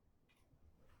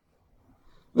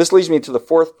 This leads me to the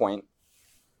fourth point,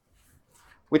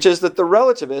 which is that the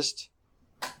relativist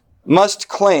must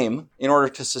claim, in order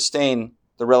to sustain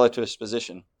the relativist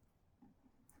position,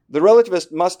 the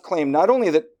relativist must claim not only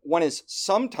that one is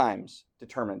sometimes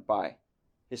determined by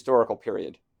historical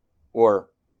period or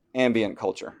ambient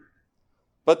culture,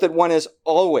 but that one is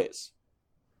always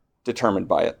determined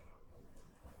by it.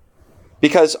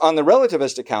 Because on the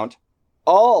relativist account,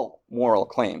 all moral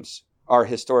claims are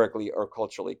historically or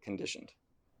culturally conditioned.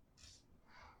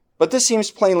 But this seems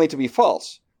plainly to be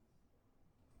false,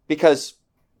 because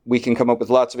we can come up with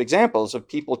lots of examples of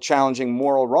people challenging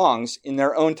moral wrongs in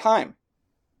their own time.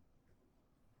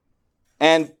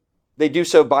 And they do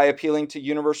so by appealing to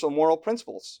universal moral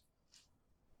principles.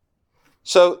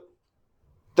 So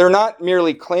they're not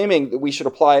merely claiming that we should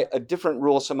apply a different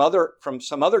rule from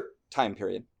some other time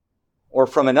period or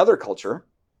from another culture.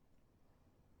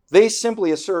 They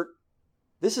simply assert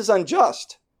this is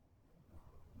unjust.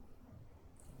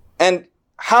 And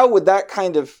how would that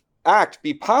kind of act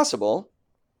be possible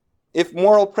if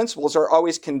moral principles are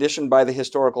always conditioned by the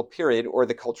historical period or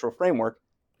the cultural framework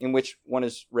in which one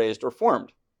is raised or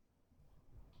formed?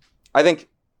 I think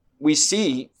we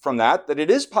see from that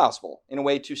it is possible in a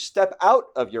way to step out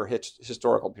of your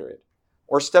historical period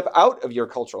or step out of your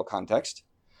cultural context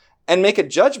and make a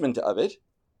judgment of it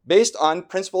based on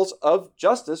principles of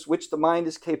justice which the mind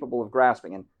is capable of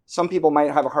grasping. And some people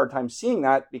might have a hard time seeing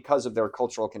that because of their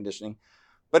cultural conditioning,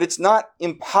 but it's not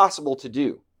impossible to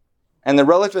do. And the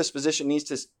relativist position needs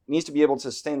to be able to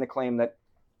sustain the claim that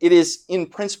it is in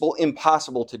principle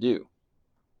impossible to do,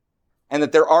 and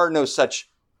that there are no such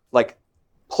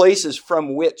places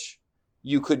from which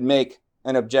you could make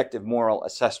an objective moral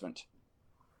assessment.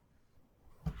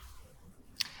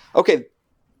 Okay,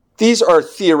 these are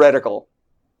theoretical,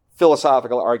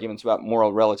 philosophical arguments about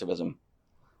moral relativism.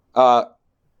 But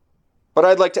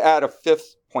I'd like to add a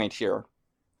fifth point here,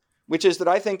 which is that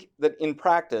I think that in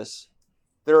practice,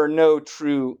 there are no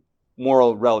true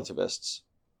moral relativists.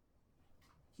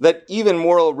 That even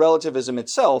moral relativism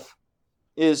itself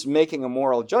is making a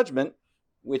moral judgment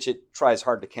which it tries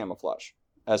hard to camouflage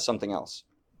as something else.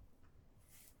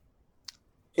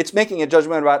 It's making a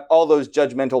judgment about all those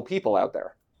judgmental people out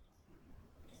there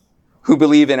who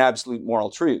believe in absolute moral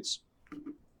truths.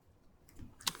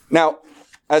 Now,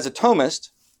 as a Thomist,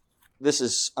 this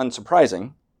is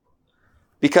unsurprising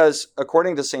because,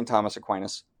 according to St. Thomas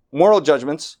Aquinas, moral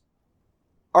judgments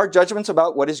are judgments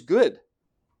about what is good.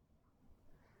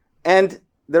 And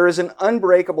there is an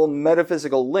unbreakable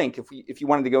metaphysical link, if you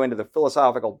wanted to go into the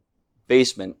philosophical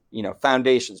basement,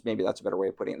 foundations, maybe that's a better way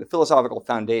of putting it, the philosophical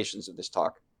foundations of this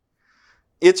talk.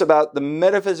 It's about the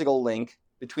metaphysical link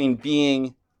between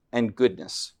being and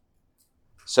goodness.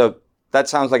 So that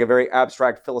sounds like a very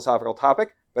abstract philosophical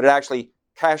topic, but it actually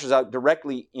cashes out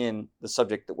directly in the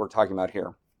subject that we're talking about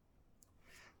here.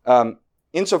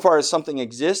 Insofar as something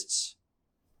exists,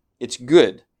 it's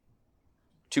good.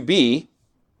 To be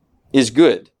is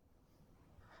good.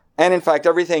 And in fact,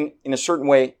 everything in a certain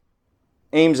way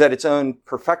aims at its own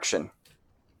perfection.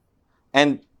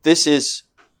 And this is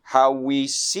how we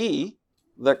see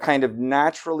the kind of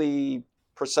naturally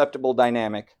perceptible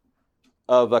dynamic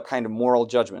of a kind of moral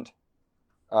judgment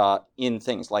in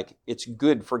things like it's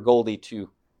good for Goldie to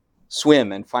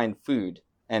swim and find food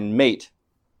and mate.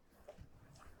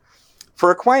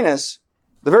 For Aquinas,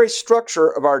 the very structure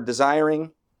of our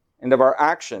desiring and of our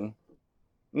action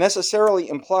necessarily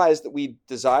implies that we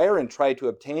desire and try to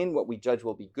obtain what we judge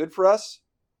will be good for us,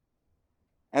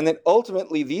 and that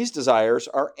ultimately these desires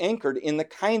are anchored in the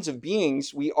kinds of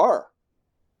beings we are.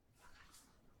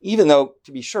 Even though,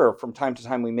 to be sure, from time to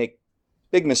time we make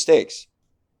big mistakes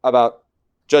about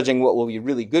judging what will be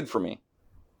really good for me,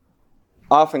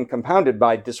 often compounded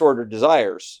by disordered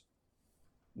desires,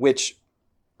 which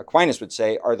Aquinas would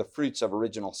say are the fruits of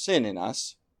original sin in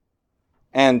us,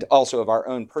 and also of our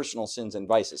own personal sins and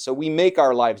vices. So we make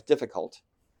our lives difficult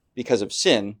because of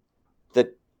sin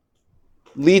that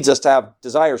leads us to have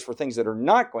desires for things that are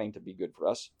not going to be good for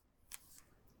us,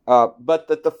 but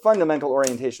that the fundamental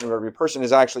orientation of every person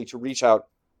is actually to reach out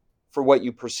for what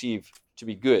you perceive to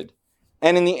be good.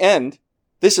 And in the end,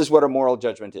 this is what a moral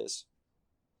judgment is.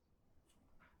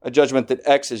 A judgment that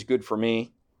X is good for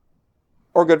me,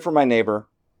 or good for my neighbor,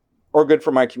 or good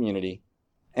for my community,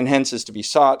 and hence is to be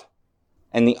sought,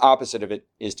 and the opposite of it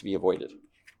is to be avoided.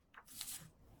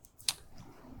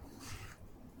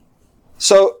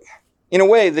 So, in a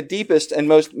way, the deepest and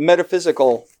most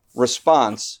metaphysical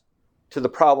response to the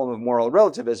problem of moral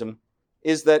relativism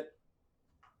is that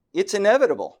it's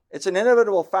inevitable. It's an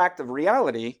inevitable fact of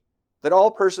reality that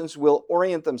all persons will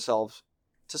orient themselves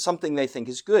to something they think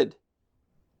is good.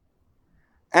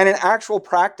 And in actual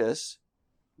practice,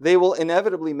 they will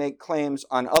inevitably make claims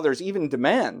on others, even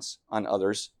demands on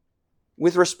others,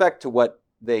 with respect to what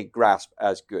they grasp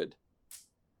as good.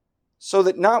 So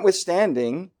that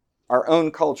notwithstanding our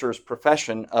own culture's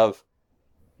profession of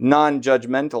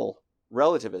non-judgmental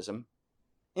relativism,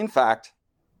 in fact,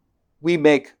 we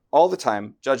make all the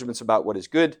time judgments about what is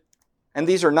good, and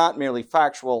these are not merely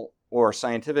factual or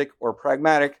scientific or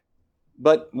pragmatic,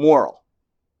 but moral.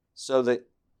 So that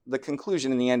the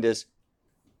conclusion in the end is,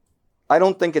 I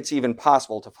don't think it's even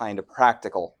possible to find a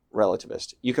practical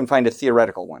relativist. You can find a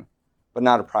theoretical one, but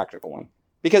not a practical one,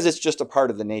 because it's just a part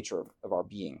of the nature of our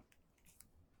being.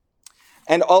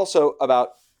 And also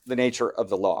about the nature of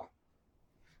the law.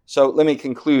 So let me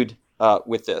conclude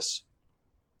with this.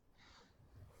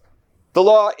 The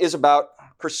law is about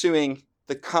pursuing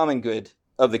the common good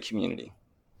of the community.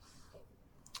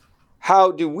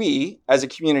 How do we, as a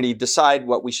community, decide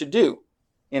what we should do?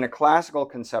 In a classical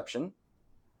conception,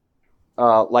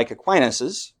 like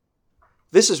Aquinas's,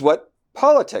 this is what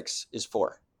politics is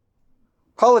for.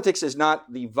 Politics is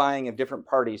not the vying of different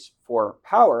parties for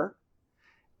power.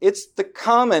 It's the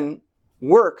common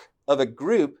work of a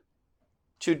group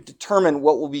to determine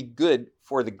what will be good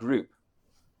for the group,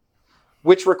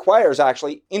 which requires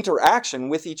actually interaction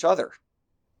with each other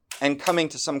and coming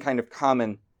to some kind of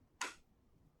common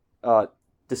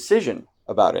decision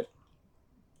about it.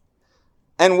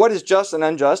 And what is just and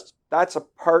unjust, that's a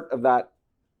part of that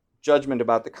judgment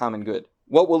about the common good.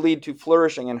 What will lead to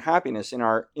flourishing and happiness in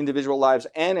our individual lives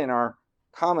and in our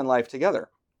common life together.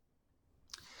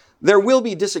 There will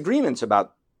be disagreements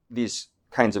about these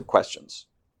kinds of questions.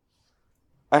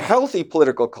 A healthy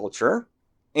political culture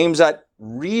aims at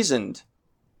reasoned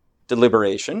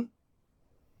deliberation,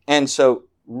 and so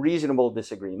reasonable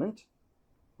disagreement,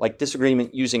 like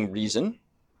disagreement using reason,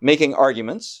 making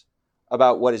arguments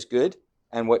about what is good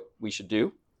and what we should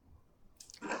do.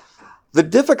 The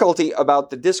difficulty about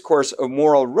the discourse of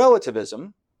moral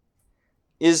relativism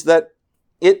is that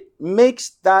it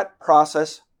makes that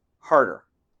process harder,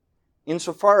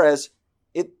 insofar as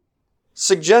it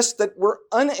suggests that we're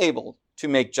unable to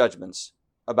make judgments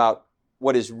about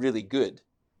what is really good,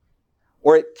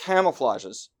 or it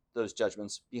camouflages those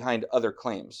judgments behind other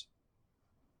claims.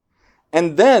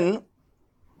 And then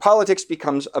politics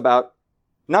becomes about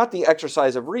not the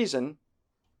exercise of reason,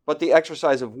 but the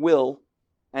exercise of will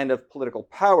and of political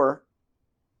power,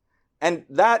 and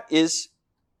that is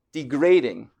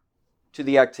degrading to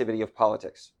the activity of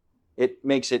politics. It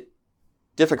makes it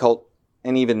difficult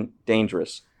and even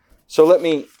dangerous. So let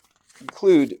me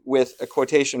conclude with a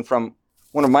quotation from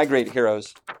one of my great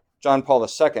heroes, John Paul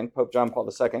II, Pope John Paul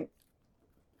II.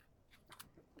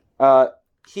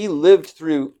 He lived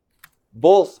through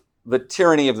both the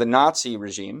tyranny of the Nazi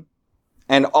regime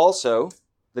and also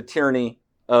the tyranny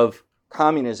of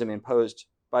communism imposed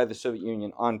by the Soviet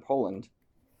Union on Poland.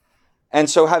 And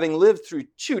so having lived through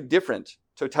two different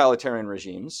totalitarian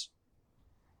regimes,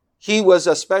 he was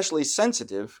especially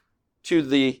sensitive to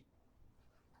the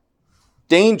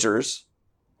dangers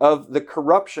of the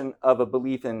corruption of a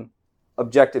belief in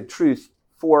objective truth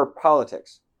for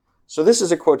politics. So this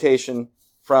is a quotation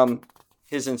from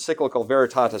his encyclical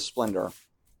Veritatis Splendor,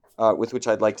 with which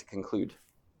I'd like to conclude.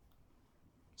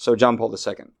 So John Paul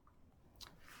II.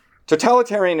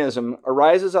 Totalitarianism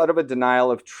arises out of a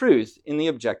denial of truth in the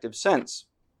objective sense.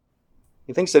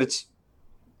 He thinks that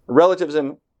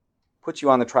relativism puts you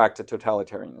on the track to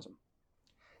totalitarianism.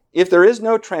 If there is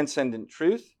no transcendent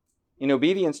truth, in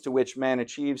obedience to which man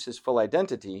achieves his full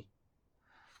identity,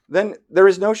 then there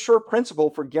is no sure principle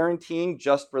for guaranteeing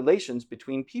just relations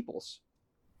between peoples.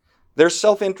 Their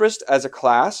self-interest as a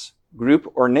class,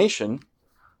 group, or nation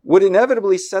would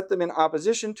inevitably set them in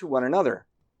opposition to one another.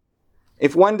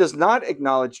 If one does not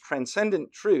acknowledge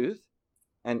transcendent truth,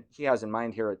 and he has in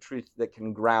mind here a truth that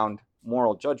can ground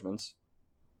moral judgments,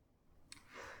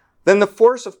 then the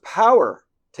force of power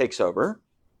takes over,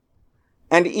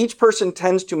 and each person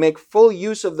tends to make full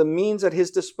use of the means at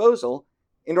his disposal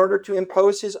in order to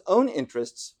impose his own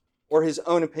interests or his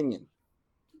own opinion,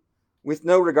 with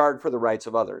no regard for the rights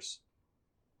of others.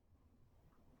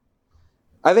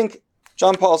 I think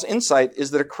John Paul's insight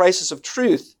is that a crisis of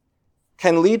truth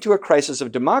can lead to a crisis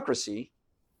of democracy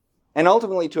and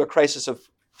ultimately to a crisis of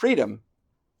freedom,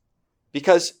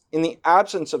 because in the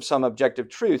absence of some objective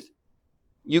truth,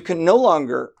 you can no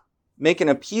longer make an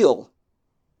appeal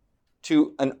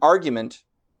to an argument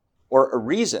or a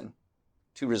reason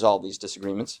to resolve these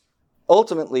disagreements.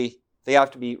 Ultimately, they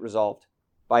have to be resolved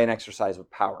by an exercise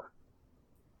of power.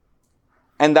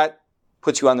 And that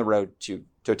puts you on the road to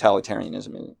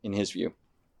totalitarianism, in his view.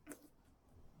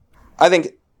 I think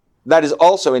that is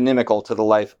also inimical to the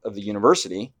life of the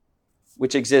university,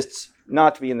 which exists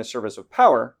not to be in the service of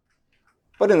power,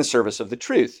 but in the service of the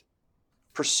truth.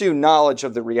 Pursue knowledge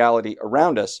of the reality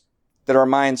around us, that our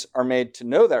minds are made to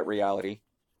know that reality.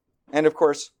 And of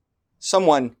course,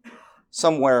 someone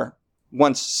somewhere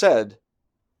once said,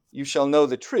 "You shall know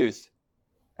the truth,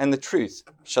 and the truth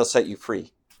shall set you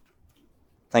free."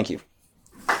 Thank you.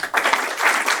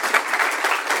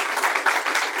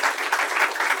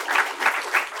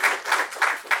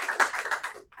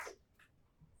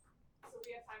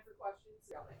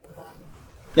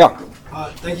 Yeah.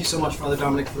 Thank you so much, Father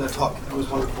Dominic, for that talk. That was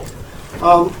wonderful.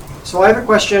 So I have a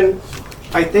question.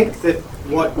 I think that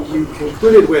what you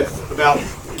concluded with about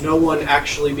no one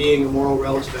actually being a moral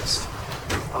relativist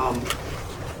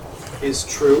is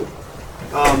true.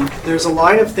 There's a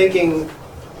line of thinking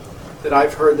that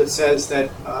I've heard that says that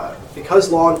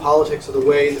because law and politics are the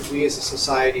way that we as a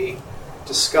society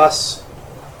discuss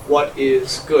what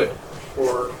is good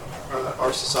for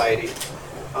our society,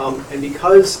 and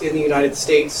because in the United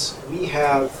States we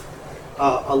have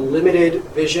a limited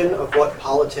vision of what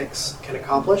politics can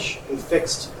accomplish and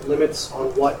fixed limits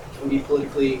on what can be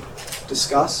politically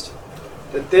discussed,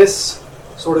 that this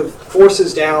sort of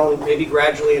forces down, maybe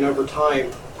gradually and over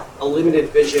time, a limited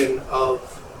vision of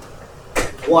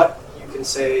what you can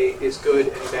say is good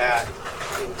and bad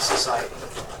in society.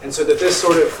 And so that this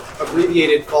sort of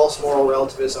abbreviated false moral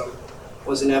relativism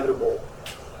was inevitable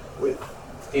with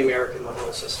the American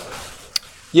liberal system.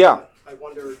 Yeah. I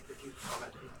wonder if you could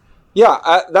comment.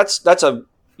 Yeah, that's a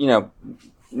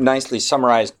nicely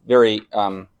summarized, very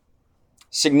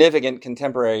significant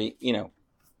contemporary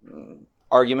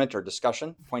argument or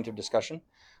discussion, point of discussion.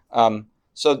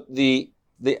 So the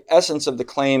essence of the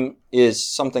claim is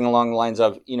something along the lines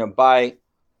of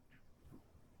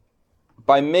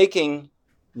by making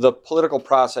the political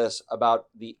process about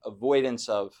the avoidance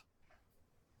of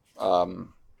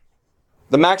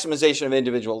the maximization of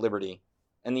individual liberty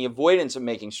and the avoidance of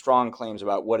making strong claims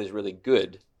about what is really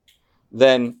good,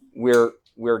 then we're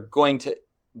going to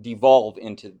devolve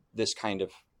into this kind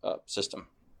of system,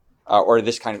 or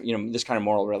this kind of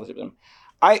moral relativism.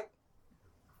 I'm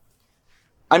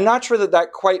not sure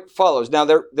that quite follows. Now,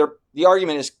 the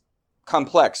argument is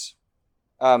complex,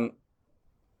 so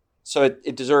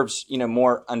it deserves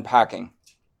more unpacking.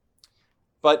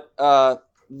 But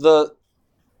the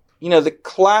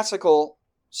classical,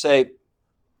 say,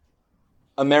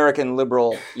 American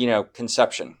liberal,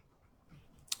 conception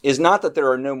is not that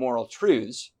there are no moral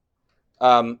truths,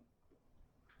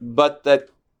 but that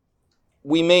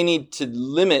we may need to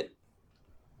limit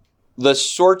the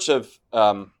sorts of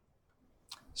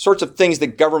things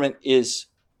that government is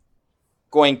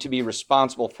going to be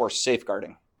responsible for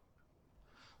safeguarding.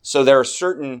 So there are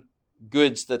certain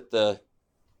goods that the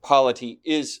polity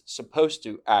is supposed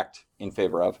to act in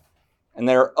favor of, and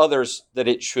there are others that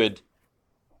it should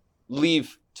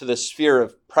leave to the sphere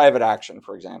of private action,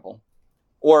 for example,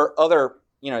 or other,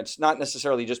 it's not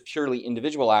necessarily just purely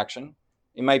individual action.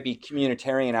 It might be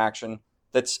communitarian action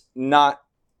that's not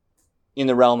in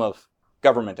the realm of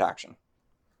government action.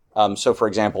 So, for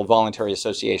example, voluntary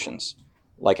associations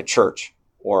like a church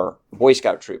or a Boy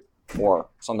Scout troop or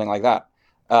something like that.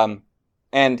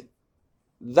 And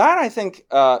that, I think,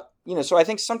 so I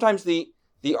think sometimes the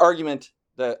argument,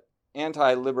 the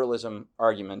anti-liberalism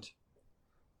argument,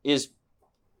 is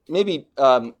maybe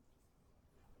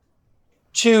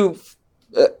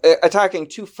attacking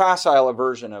too facile a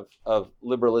version of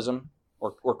liberalism,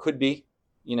 or could be,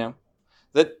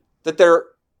 that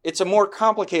it's a more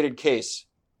complicated case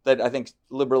that I think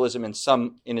liberalism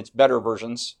in its better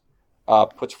versions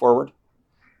puts forward,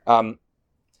 and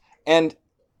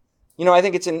I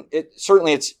think it's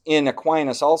in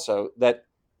Aquinas also that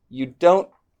you don't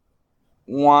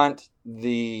want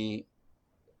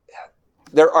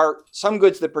there are some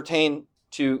goods that pertain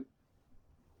to.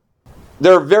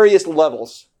 There are various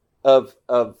levels of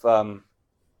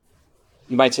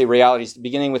you might say realities,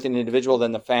 beginning with an individual,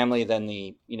 then the family, then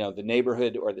the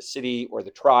neighborhood or the city or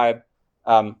the tribe,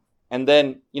 and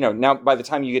then now by the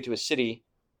time you get to a city,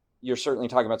 you're certainly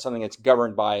talking about something that's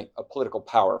governed by a political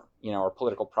power, or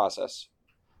political process.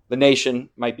 The nation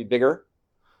might be bigger,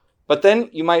 but then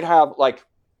you might have like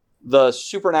the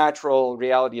supernatural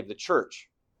reality of the church,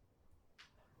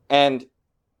 and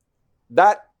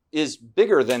that is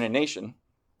bigger than a nation,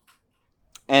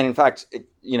 and in fact, it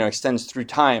extends through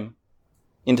time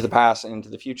into the past and into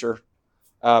the future,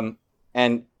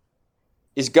 and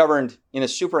is governed in a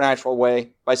supernatural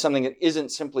way by something that isn't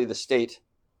simply the state.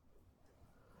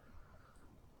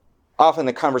 Often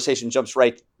the conversation jumps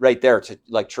right there to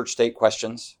like church-state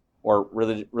questions or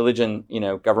religion,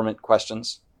 government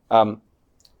questions.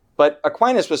 But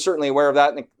Aquinas was certainly aware of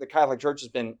that, and the Catholic Church has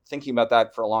been thinking about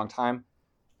that for a long time.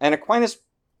 And Aquinas,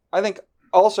 I think,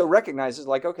 also recognizes,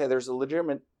 like, okay, there's a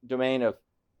legitimate domain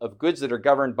of goods that are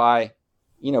governed by,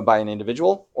 by an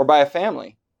individual or by a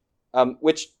family,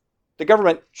 which the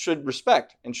government should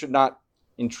respect and should not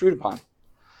intrude upon.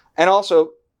 And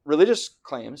also, religious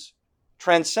claims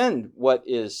transcend what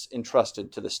is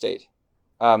entrusted to the state.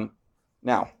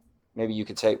 Now, maybe you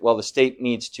could say, well, the state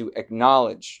needs to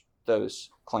acknowledge those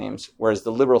claims, whereas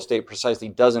the liberal state precisely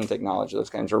doesn't acknowledge those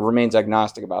claims or remains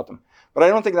agnostic about them. But I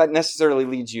don't think that necessarily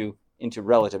leads you into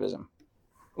relativism.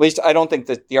 At least I don't think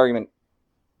that the argument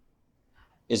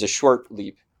is a short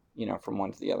leap, from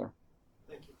one to the other.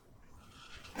 Thank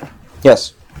you.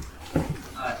 Yes?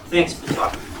 Thanks for the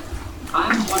talk.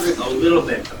 I'm wondering a little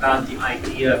bit about the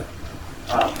idea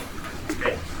that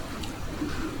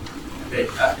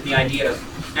the idea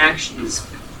of action is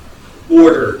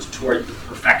ordered toward the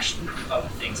perfection of a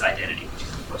thing's identity, which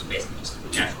is, of course, basically just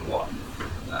natural law.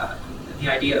 The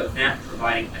idea of that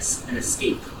providing an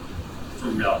escape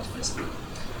from relativism.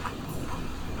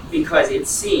 Because it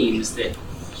seems that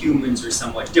humans are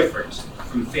somewhat different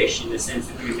from fish in the sense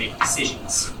that we make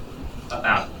decisions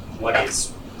about what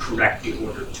is correctly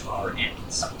ordered to our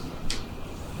ends.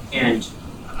 And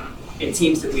it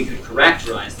seems that we could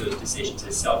characterize those decisions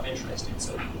as self-interest, and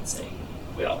so we would say,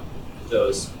 well,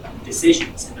 those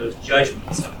decisions and those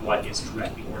judgments of what is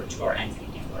correctly ordered to our ends and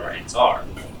indeed what our ends are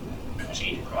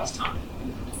change across time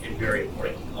and vary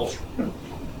according to culture. And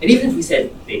even if we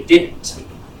said they didn't,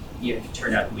 if it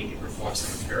turned out that we could perform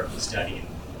some empirical study and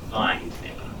find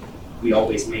that we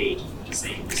always made the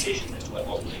same decisions as to what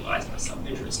ultimately lies in our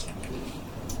self-interest,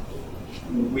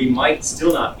 we might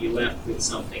still not be left with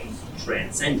something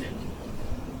transcendent,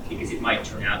 because it might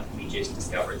turn out that we just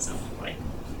discovered something like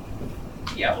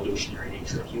the evolutionary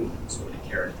nature of humans or the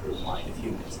character of mind of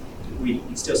humans.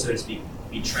 We'd still, so to speak,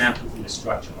 be trapped within the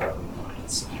structure of our own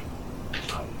minds.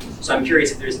 So I'm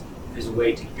curious if there's a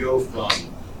way to go from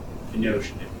the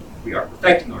notion that we are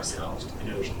perfecting ourselves to the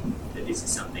notion that this is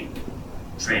something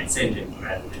transcendent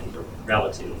rather than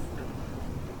relative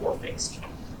or fixed.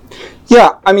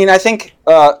 Yeah, I mean, I think,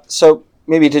 so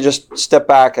maybe to just step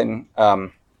back and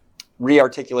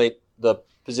re-articulate the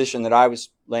position that I was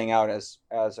laying out as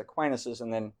Aquinas's,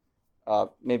 and then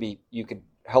maybe you could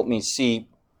help me see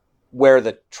where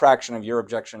the traction of your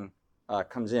objection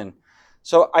comes in.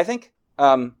 So I think,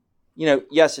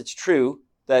 yes, it's true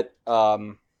that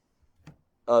an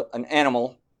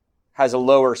animal has a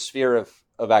lower sphere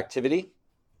of activity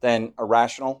than a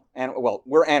rational animal. Well,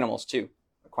 we're animals too,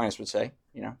 Aquinas would say.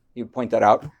 He would point that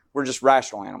out. We're just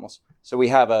rational animals. So we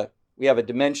have a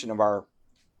dimension of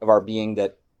our being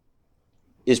that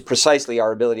is precisely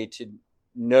our ability to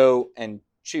know and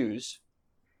choose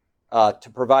to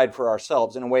provide for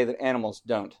ourselves in a way that animals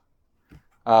don't,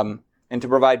 and to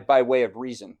provide by way of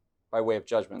reason, by way of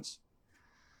judgments.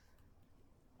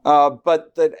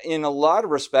 But that in a lot of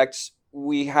respects,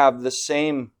 we have the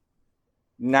same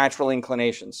natural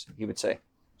inclinations, he would say.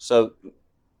 So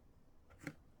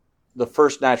the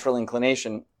first natural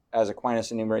inclination, as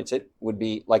Aquinas enumerates it, would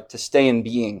be like to stay in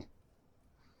being.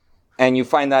 And you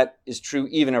find that is true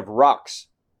even of rocks.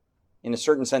 In a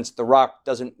certain sense, the rock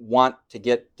doesn't want to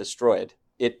get destroyed.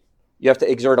 You have to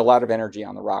exert a lot of energy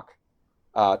on the rock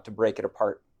to break it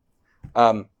apart.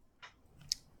 And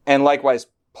likewise,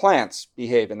 plants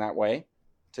behave in that way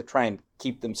to try and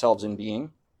keep themselves in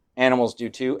being. Animals do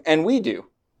too, and we do.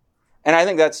 And I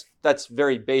think that's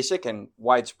very basic and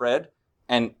widespread.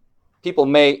 And people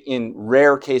may, in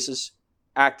rare cases,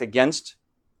 act against,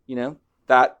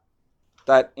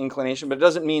 that inclination, but it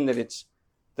doesn't mean that it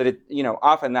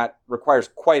often that requires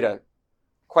quite a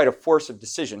force of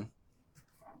decision.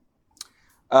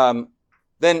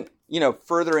 Then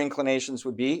further inclinations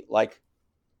would be like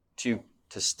to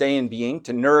stay in being,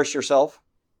 to nourish yourself,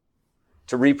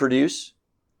 to reproduce,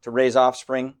 to raise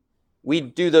offspring. We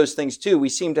do those things too. We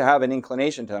seem to have an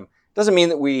inclination to them. It doesn't mean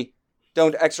that we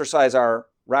don't exercise our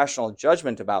rational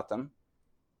judgment about them,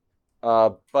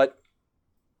 but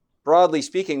broadly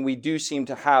speaking, we do seem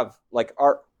to have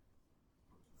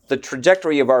the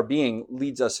trajectory of our being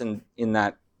leads us in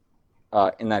that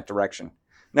direction.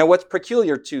 Now, what's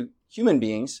peculiar to human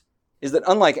beings is that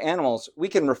unlike animals, we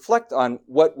can reflect on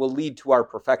what will lead to our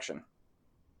perfection.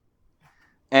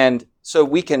 And so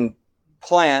we can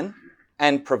plan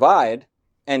and provide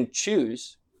and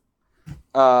choose.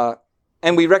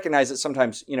 And we recognize that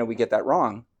sometimes, we get that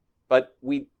wrong. But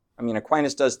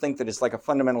Aquinas does think that it's like a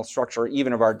fundamental structure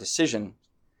even of our decision,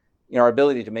 our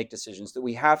ability to make decisions, that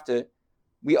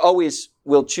we always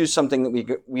will choose something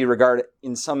that we regard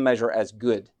in some measure as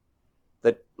good.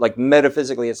 That like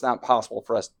metaphysically, it's not possible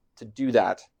for us to do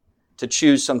that, to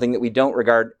choose something that we don't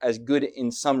regard as good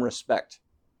in some respect.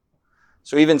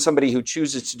 So even somebody who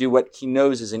chooses to do what he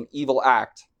knows is an evil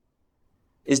act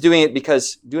is doing it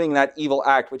because doing that evil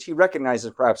act, which he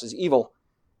recognizes perhaps as evil,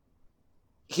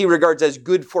 he regards as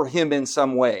good for him in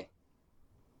some way.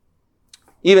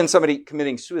 Even somebody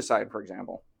committing suicide, for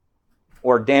example,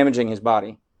 or damaging his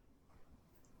body,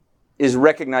 is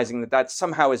recognizing that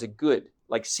somehow is a good,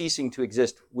 like ceasing to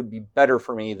exist would be better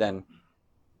for me than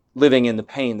living in the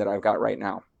pain that I've got right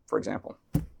now, for example.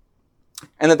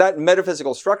 And that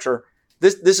metaphysical structure,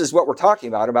 this is what we're talking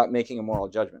about making a moral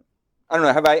judgment. I don't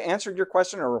know, have I answered your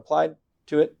question or replied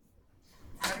to it?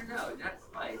 I don't know, that's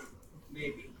like,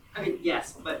 maybe.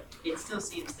 Yes, but it still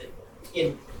seems that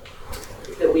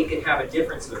that we can have a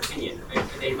difference of opinion. And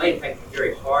they might in fact be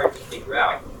very hard to figure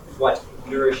out what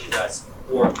nourishes us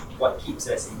or what keeps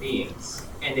us in being.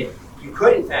 And that you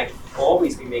could in fact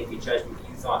always be making a judgment that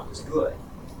you thought was good,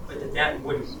 but that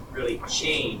wouldn't really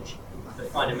change the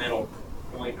fundamental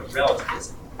point of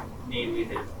relativism, namely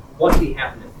that what we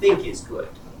happen to think is good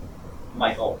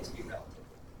might always be relative.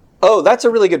 Oh, that's a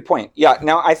really good point. Yeah,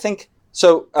 now I think,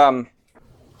 so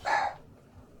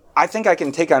I think I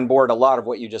can take on board a lot of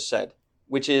what you just said,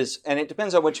 which is, and it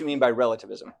depends on what you mean by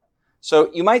relativism. So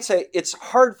you might say it's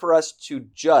hard for us to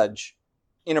judge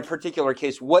in a particular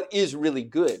case what is really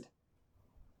good.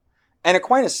 And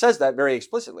Aquinas says that very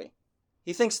explicitly.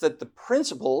 He thinks that the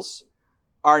principles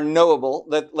are knowable,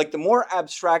 that like the more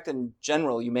abstract and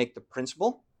general you make the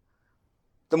principle,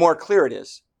 the more clear it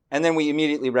is. And then we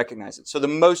immediately recognize it. So the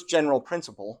most general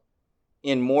principle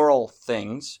in moral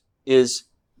things is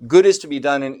good is to be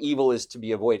done and evil is to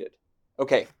be avoided.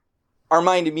 Okay, our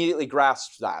mind immediately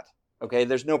grasps that. Okay,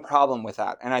 there's no problem with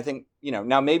that. And I think,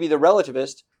 now maybe the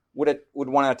relativist would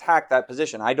want to attack that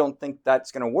position. I don't think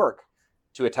that's going to work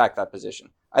to attack that position.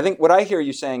 I think what I hear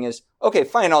you saying is, okay,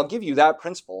 fine, I'll give you that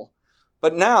principle,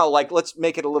 but now, let's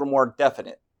make it a little more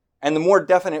definite. And the more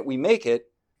definite we make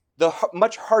it, the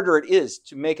much harder it is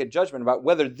to make a judgment about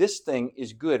whether this thing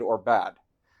is good or bad.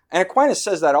 And Aquinas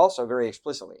says that also very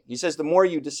explicitly. He says the more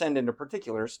you descend into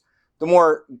particulars, the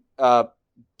more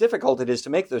difficult it is to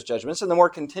make those judgments and the more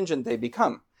contingent they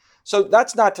become. So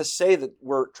that's not to say that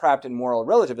we're trapped in moral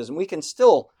relativism. We can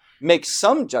still make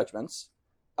some judgments.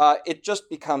 It just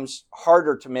becomes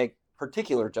harder to make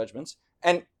particular judgments.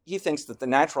 And he thinks that the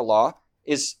natural law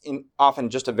is often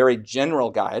just a very general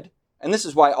guide. And this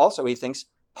is why also he thinks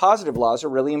positive laws are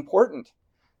really important.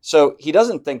 So he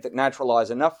doesn't think that natural law is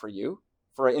enough for you,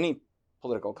 for any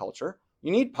political culture.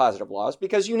 You need positive laws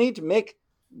because you need to make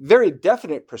very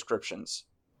definite prescriptions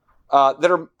that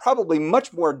are probably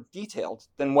much more detailed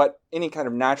than what any kind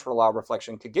of natural law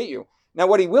reflection could get you. Now,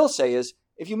 what he will say is,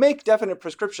 if you make definite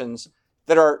prescriptions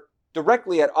that are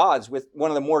directly at odds with one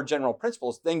of the more general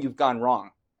principles, then you've gone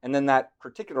wrong. And then that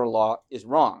particular law is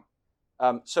wrong.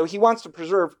 So he wants to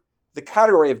preserve the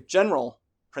category of general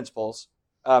principles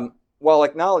while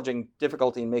acknowledging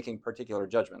difficulty in making particular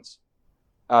judgments.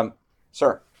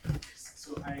 Sir?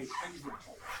 So thank you for the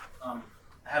talk.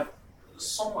 I have a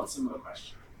somewhat similar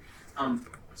question.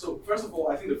 So first of all,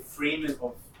 I think the framing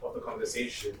of the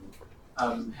conversation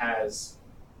is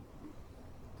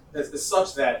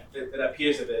such that it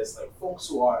appears that there's folks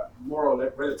who are moral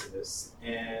relativists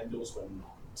and those who are not.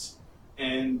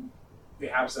 And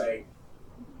perhaps I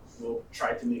will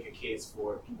try to make a case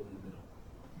for people in the middle,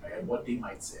 right, and what they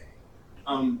might say.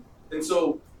 And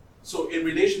so in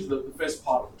relation to the first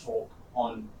part of the talk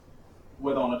on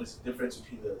whether or not there's a difference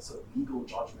between the sort of legal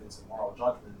judgments and moral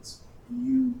judgments,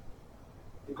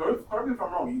 correct me if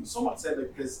I'm wrong, you somewhat said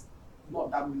that there's not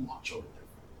that much of a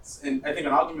difference. And I think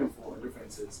an argument for a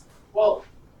difference is, well,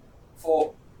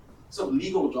 for some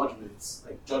legal judgments,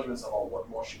 like judgments about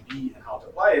what law should be and how to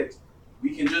apply it,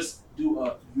 we can just do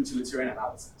a utilitarian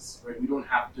analysis, right? We don't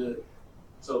have to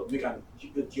sort of make a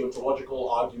theological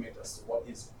argument as to what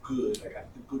is good, like a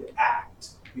good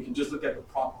act. We can just look at the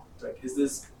product, like does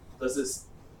this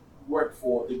work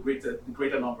for the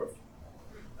greater number of people?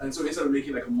 And so instead of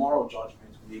making a moral judgment,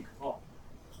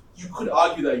 you could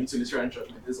argue that utilitarian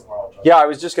judgment is a moral judgment. Yeah, I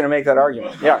was just going to make that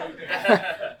argument. Yeah.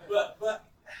 but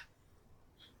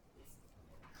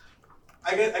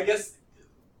I guess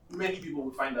many people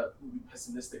would be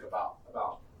pessimistic about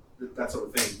that sort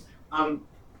of thing.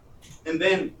 And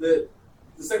then the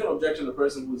second objection the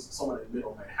person who's somewhat in the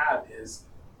middle might have is,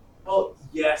 well,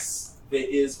 yes, there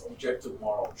is objective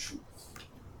moral truth,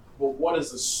 but what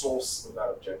is the source of that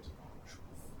objective moral truth?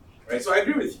 Right? So I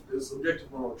agree with you. There's objective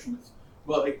moral truth.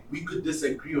 But we could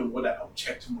disagree on what that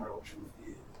objective moral truth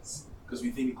is because we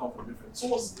think it comes from different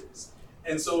sources.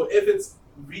 And so if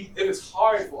it's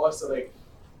hard for us to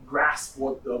grasp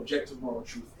what the objective moral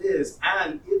truth is,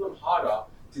 and even harder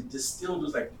to distill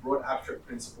those broad abstract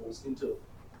principles into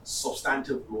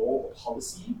substantive law or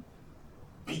policy,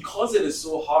 because it is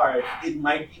so hard, it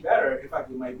might be better. In fact,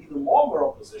 it might be the more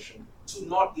moral position to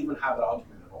not even have an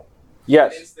argument at all.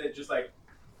 Yes. Instead, just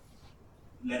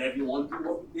let everyone do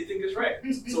what they think is right.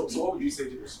 So what would you say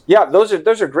to this? Yeah, those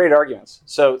are great arguments.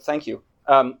 So thank you.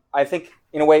 I think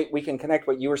in a way we can connect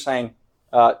what you were saying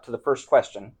to the first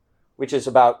question, which is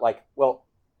about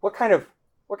what kind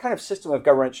of system of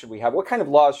government should we have? What kind of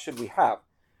laws should we have?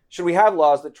 Should we have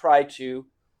laws that try to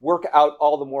work out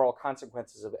all the moral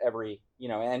consequences of every,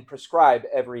 and prescribe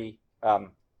every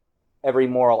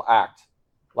moral act,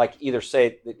 like either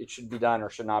say that it should be done or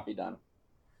should not be done?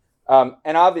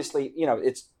 And obviously,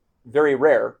 it's very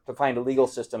rare to find a legal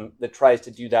system that tries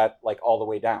to do that like all the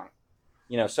way down.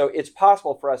 So it's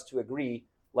possible for us to agree,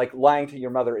 like lying to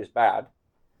your mother is bad.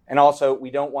 And also,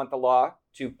 we don't want the law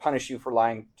to punish you for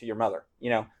lying to your mother.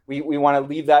 We want to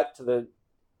leave that to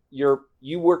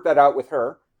you work that out with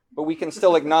her, but we can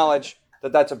still acknowledge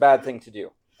that that's a bad thing to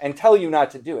do and tell you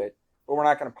not to do it, but we're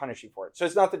not going to punish you for it. So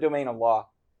it's not the domain of law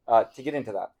to get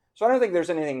into that. So I don't think there's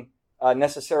anything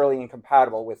necessarily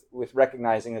incompatible with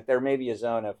recognizing that there may be a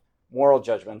zone of moral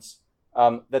judgments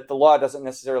that the law doesn't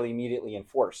necessarily immediately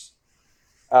enforce.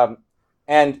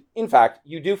 And in fact,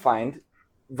 you do find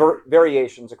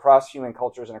variations across human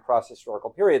cultures and across historical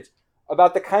periods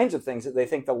about the kinds of things that they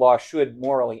think the law should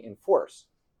morally enforce.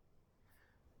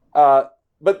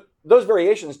 But those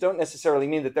variations don't necessarily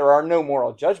mean that there are no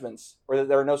moral judgments or that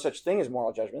there are no such thing as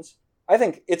moral judgments. I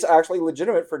think it's actually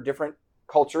legitimate for different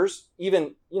cultures.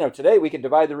 Even, today we could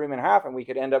divide the room in half and we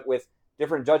could end up with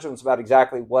different judgments about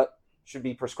exactly what should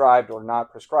be prescribed or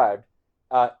not prescribed,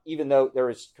 even though there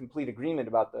is complete agreement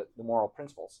about the moral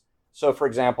principles. So, for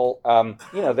example,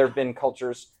 there have been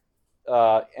cultures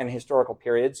and historical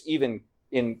periods, even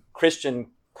in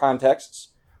Christian contexts,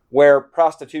 where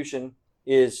prostitution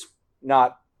is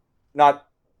not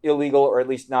illegal, or at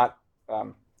least not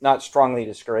strongly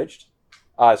discouraged.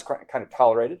 It's kind of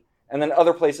tolerated. And then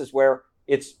other places where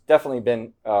it's definitely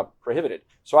been prohibited.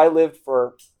 So I lived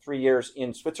for 3 years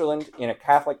in Switzerland in a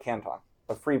Catholic canton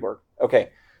of Fribourg. Okay,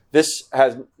 this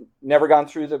has never gone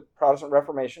through the Protestant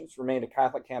Reformation. It's remained a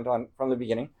Catholic canton from the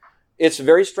beginning. It's a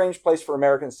very strange place for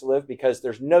Americans to live because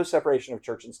there's no separation of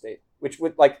church and state, which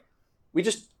would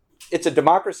it's a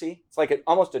democracy. It's like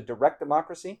almost a direct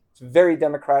democracy. It's very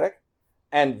democratic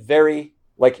and very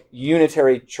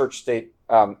unitary church state,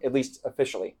 at least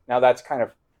officially. Now that's kind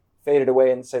of faded away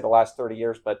in, say, the last 30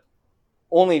 years, but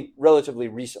only relatively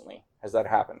recently has that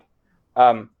happened.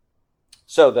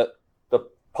 So the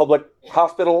public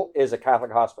hospital is a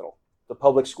Catholic hospital. The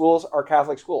public schools are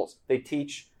Catholic schools. They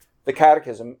teach the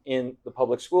catechism in the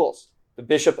public schools. The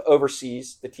bishop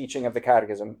oversees the teaching of the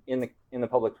catechism in the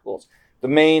public schools. The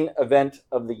main event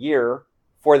of the year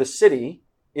for the city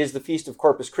is the Feast of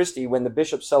Corpus Christi, when the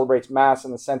bishop celebrates Mass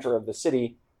in the center of the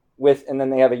city and then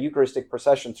they have a Eucharistic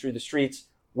procession through the streets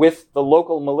with the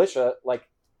local militia.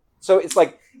 So it's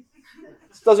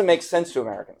this doesn't make sense to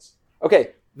Americans.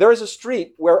 Okay, there is a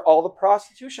street where all the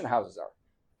prostitution houses are.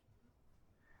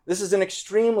 This is an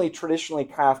extremely traditionally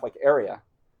Catholic area.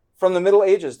 From the Middle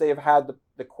Ages, they have had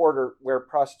the quarter where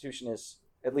prostitution is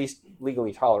at least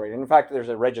legally tolerated. In fact, there's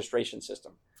a registration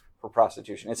system for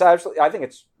prostitution. It's actually, I think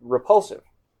it's repulsive,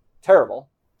 terrible,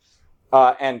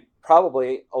 and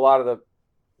probably a lot of the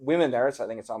women there, I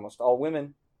think it's almost all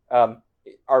women,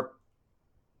 are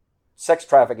sex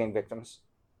trafficking victims.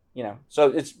 So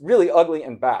it's really ugly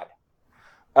and bad.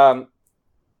 But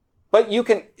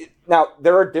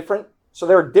there are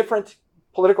different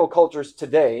political cultures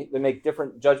today that make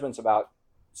different judgments about,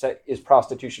 say, is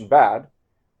prostitution bad,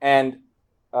 and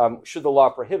should the law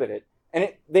prohibit it?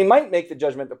 And they might make the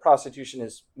judgment that prostitution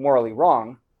is morally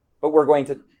wrong, but we're going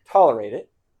to tolerate it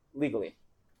legally.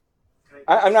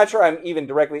 I'm not sure I'm even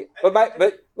directly, but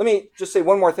let me just say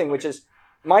one more thing, which is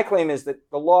my claim is that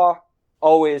the law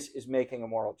always is making a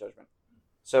moral judgment.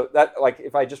 So that,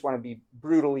 if I just want to be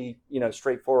brutally,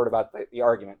 straightforward about the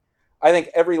argument, I think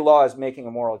every law is making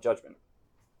a moral judgment.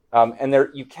 And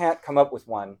you can't come up with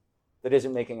one that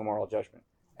isn't making a moral judgment.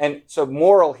 And so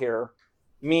moral here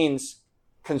means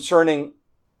concerning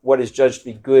what is judged to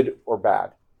be good or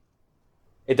bad.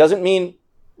 It doesn't mean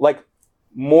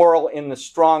moral in the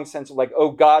strong sense of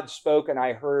oh, God spoke and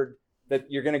I heard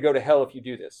that you're going to go to hell if you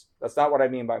do this. That's not what I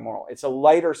mean by moral. It's a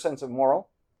lighter sense of moral.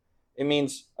 It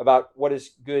means about what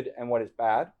is good and what is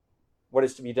bad, what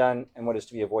is to be done and what is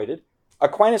to be avoided.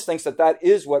 Aquinas thinks that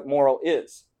is what moral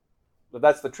is, that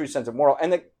that's the true sense of moral,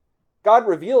 and that God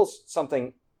reveals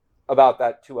something about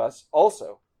that to us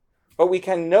also, but we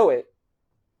can know it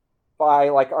by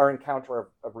our encounter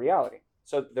of reality.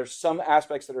 So there's some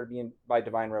aspects that are being by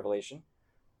divine revelation,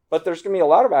 but there's going to be a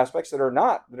lot of aspects that are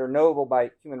not, that are knowable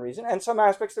by human reason, and some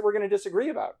aspects that we're going to disagree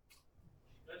about.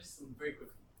 Just very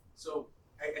quickly. So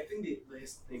I think the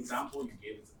example you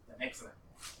gave is an excellent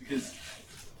one, because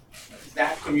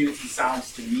that community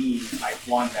sounds to me like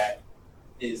one that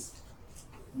is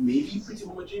maybe pretty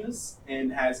homogeneous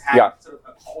and has had sort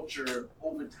of a culture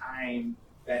over time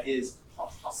that is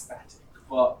not static,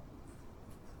 but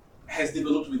has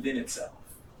developed within itself.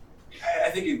 I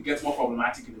think it gets more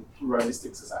problematic in a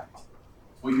pluralistic society,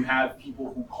 where you have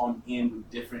people who come in with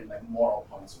different moral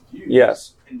points of view.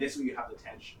 Yes. And that's where you have the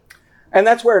tension. And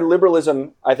that's where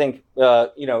liberalism, I think,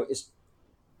 is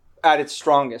at its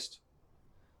strongest.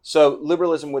 So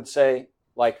liberalism would say,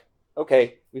 like,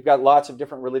 okay, we've got lots of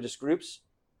different religious groups.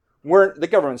 The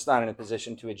government's not in a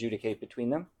position to adjudicate between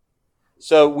them.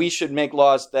 So we should make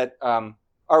laws that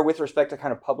are with respect to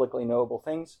kind of publicly knowable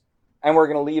things. And we're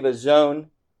going to leave a zone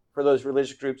for those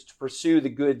religious groups to pursue the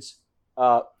goods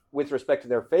with respect to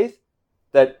their faith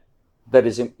that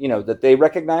is, that they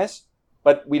recognize,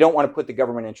 but we don't want to put the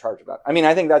government in charge of that. I mean,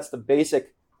 I think that's the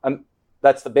basic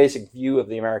view of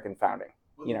the American founding.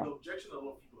 But the objection a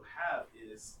lot of people have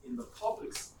is in the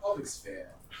public sphere,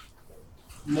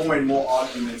 more and more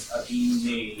arguments are being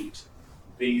made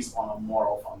based on a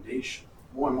moral foundation.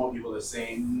 More and more people are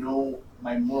saying, no,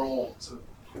 my moral sort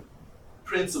of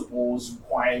principles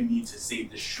require me to say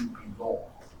this should be law.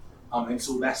 And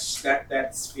so that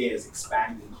sphere is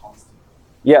expanding constantly.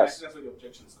 Yes. That's where the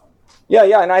objection is coming from.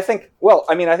 Yeah, and I think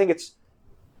it's,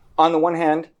 on the one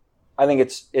hand, I think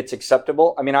it's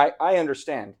acceptable. I mean, I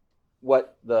understand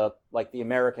what the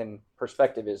American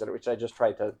perspective is, which I just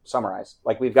tried to summarize.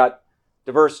 Like, we've got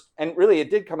diverse, and really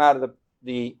it did come out of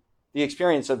the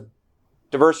experience of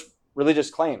diverse religious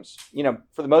claims.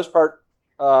 For the most part,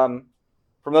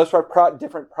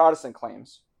 different Protestant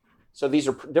claims. So these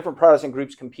are different Protestant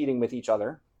groups competing with each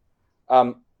other.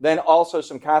 Then also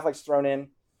some Catholics thrown in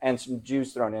and some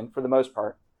Jews thrown in, for the most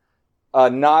part.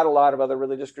 Not a lot of other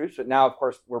religious groups, but now, of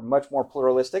course, we're much more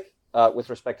pluralistic with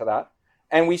respect to that.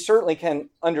 And we certainly can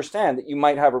understand that you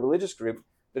might have a religious group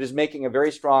that is making a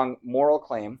very strong moral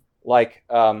claim, like,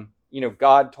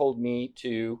 God told me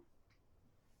to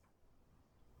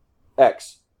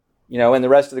X, and the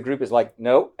rest of the group is like,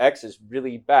 no, X is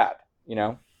really bad.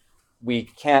 We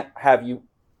can't have you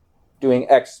doing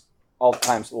X all the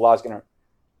time, so the law is going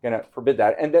to forbid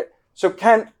that. And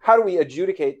how do we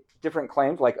adjudicate different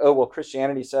claims? Like,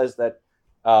 Christianity says that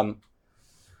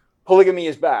polygamy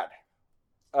is bad,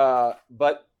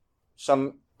 but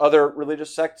some other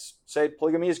religious sects say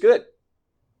polygamy is good,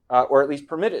 or at least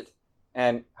permitted.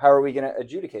 And how are we going to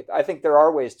adjudicate that? I think there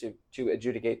are ways to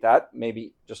adjudicate that,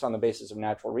 maybe just on the basis of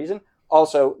natural reason.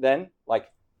 Also, then,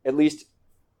 at least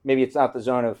maybe it's not the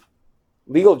zone of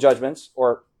legal judgments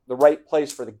or the right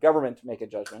place for the government to make a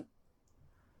judgment.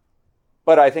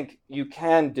 But I think you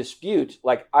can dispute,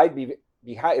 I'd be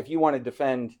if you want to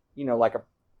defend,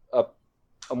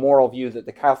 a moral view that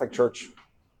the Catholic Church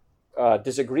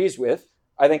disagrees with.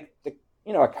 I think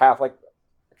a Catholic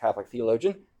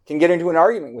theologian can get into an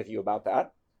argument with you about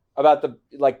that, about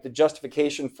the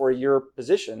justification for your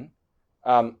position.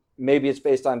 Maybe it's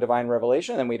based on divine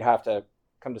revelation, and we'd have to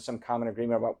come to some common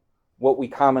agreement about what we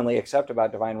commonly accept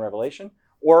about divine revelation,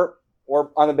 or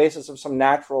on the basis of some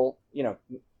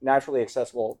naturally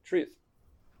accessible truth.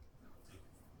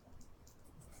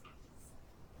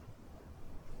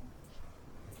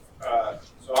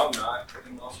 So I'm not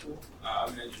in law school.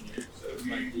 I'm an engineer, so it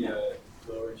might be a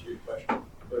lower tier question.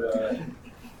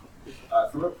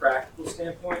 But from a practical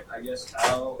standpoint, I guess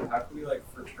how can we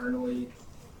fraternally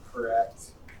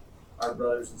correct our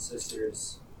brothers and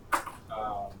sisters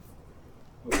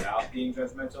without being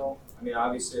judgmental? I mean,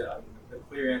 obviously, the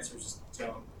clear answer is just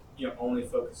don't only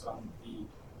focus on the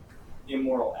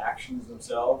immoral actions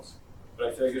themselves. But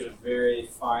I feel like there's a very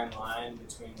fine line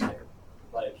between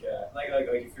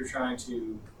if you're trying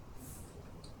to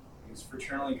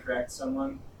fraternally correct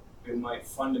someone who might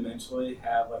fundamentally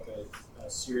have a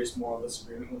serious moral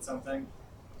disagreement with something.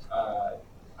 I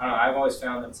don't know. I've always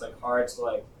found that it's hard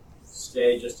to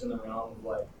stay just in the realm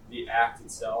of the act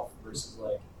itself versus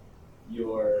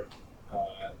your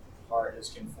heart is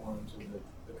conformed to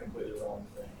the completely wrong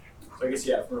thing. So I guess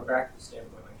from a practical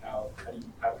standpoint, how can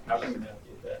we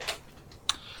navigate that?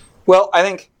 Well, I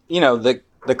think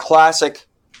the classic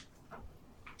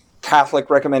Catholic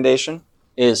recommendation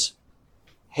is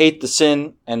hate the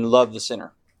sin and love the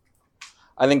sinner.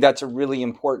 I think that's a really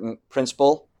important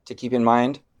principle to keep in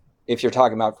mind if you're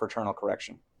talking about fraternal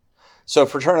correction. So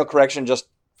fraternal correction, just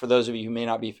for those of you who may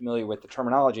not be familiar with the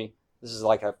terminology, this is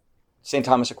St.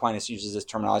 Thomas Aquinas uses this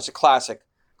terminology. It's a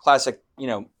classic,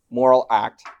 moral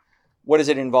act. What does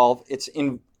it involve?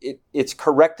 It's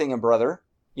correcting a brother,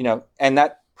 and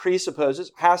that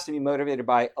has to be motivated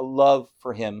by a love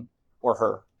for him or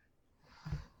her.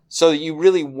 So that you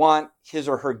really want his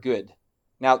or her good.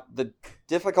 Now, the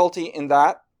difficulty in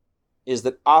that is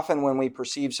that often when we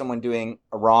perceive someone doing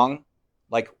a wrong,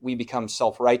 we become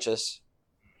self-righteous,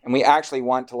 and we actually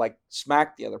want to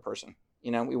smack the other person.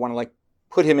 We want to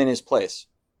put him in his place.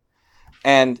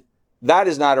 And that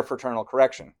is not a fraternal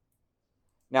correction.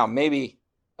 Now, maybe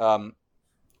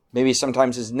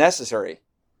sometimes it's necessary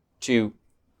to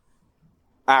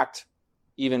act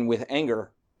even with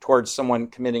anger towards someone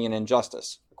committing an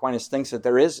injustice. Aquinas thinks that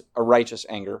there is a righteous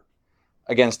anger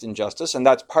against injustice, and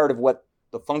that's part of what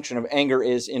the function of anger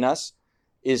is in us,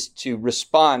 is to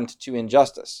respond to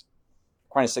injustice.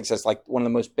 Aquinas thinks that's like one of the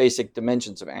most basic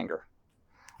dimensions of anger.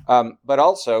 But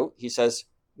also, he says,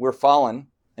 we're fallen,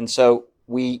 and so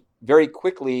we very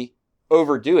quickly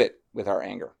overdo it with our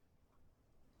anger.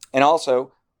 And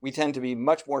also, we tend to be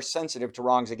much more sensitive to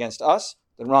wrongs against us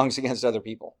than wrongs against other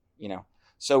people,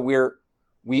 So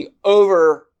we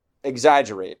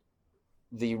over-exaggerate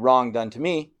the wrong done to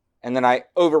me, and then I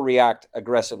overreact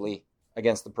aggressively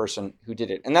against the person who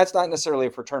did it. And that's not necessarily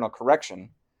a fraternal correction.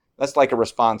 That's like a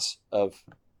response of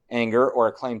anger or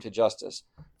a claim to justice.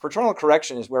 Fraternal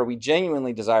correction is where we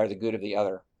genuinely desire the good of the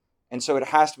other. And so it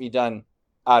has to be done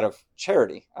out of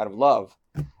charity, out of love.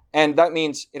 And that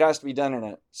means it has to be done in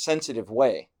a sensitive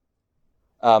way,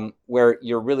 where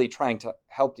you're really trying to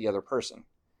help the other person.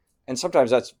 And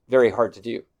sometimes that's very hard to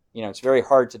do. It's very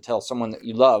hard to tell someone that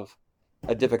you love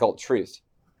a difficult truth.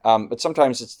 But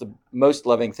sometimes it's the most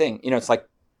loving thing. It's like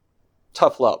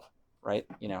tough love, right?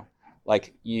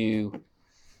 Like you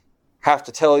have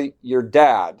to tell your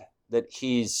dad that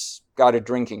he's got a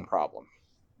drinking problem,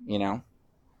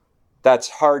 That's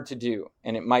hard to do,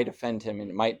 and it might offend him, and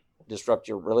it might disrupt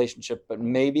your relationship, but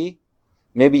maybe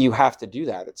you have to do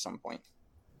that at some point.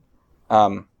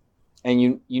 And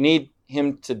you need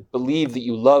him to believe that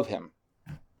you love him,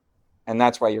 and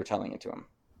that's why you're telling it to him.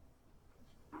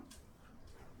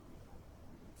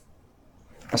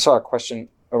 I saw a question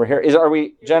over here.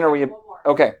 Jen, are we?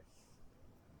 Okay.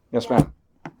 Yes, ma'am.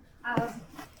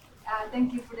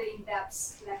 Thank you for the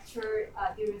in-depth lecture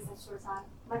during such short time.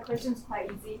 My question is quite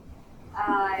easy.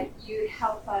 You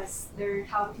help us learn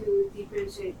how to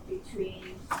differentiate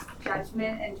between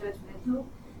judgment and judgmental,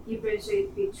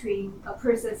 differentiate between a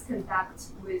person's conduct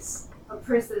with a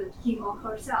person, him or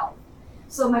herself.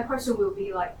 So my question will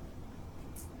be like,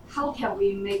 how can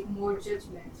we make more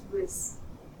judgment with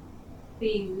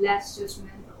being less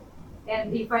judgmental?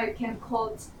 And if I can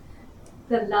quote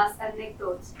the last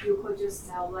anecdote you quote just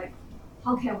now, like,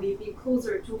 how can we be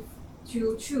closer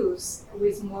to choose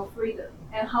with more freedom?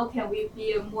 And how can we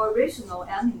be a more rational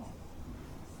animal?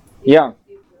 Yeah.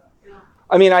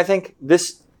 I mean, I think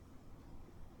this,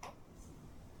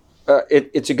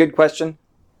 it's a good question.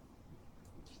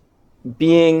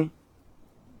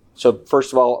 So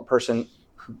first of all, a person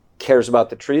who cares about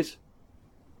the truth.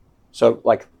 So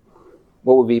like,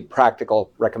 what would be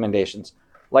practical recommendations?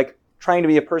 Like trying to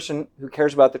be a person who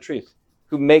cares about the truth,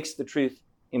 who makes the truth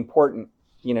important,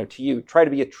 to you. Try to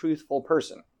be a truthful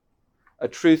person, a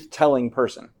truth-telling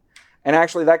person. And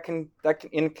actually that can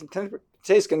in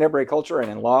today's contemporary culture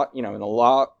and in law, in the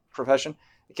law profession,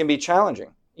 it can be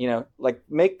challenging, like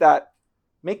make that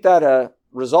a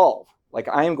resolve. Like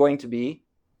I am going to be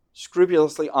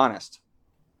scrupulously honest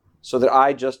so that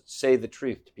I just say the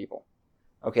truth to people.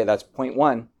 Okay, that's point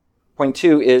one. Point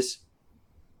two is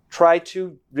try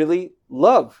to really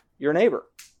love your neighbor.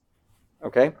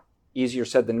 Okay? Easier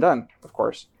said than done, of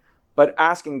course. But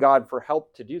asking God for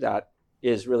help to do that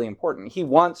is really important. He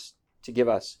wants to give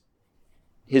us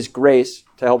his grace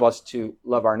to help us to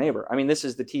love our neighbor. I mean, this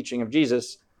is the teaching of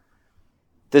Jesus.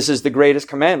 This is the greatest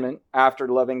commandment after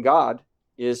loving God,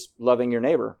 is loving your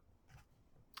neighbor.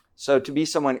 So to be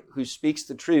someone who speaks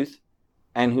the truth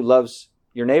and who loves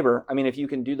your neighbor, I mean, if you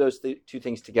can do those two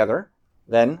things together,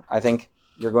 then I think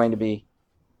you're going to be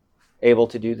able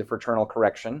to do the fraternal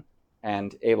correction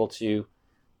and able to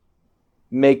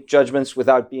make judgments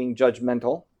without being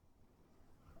judgmental.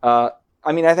 I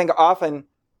mean, I think often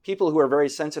people who are very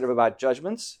sensitive about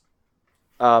judgments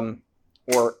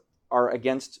or are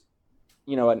against,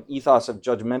 an ethos of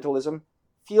judgmentalism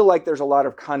feel like there's a lot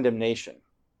of condemnation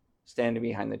standing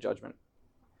behind the judgment.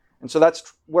 And so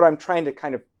that's what I'm trying to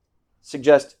kind of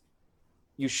suggest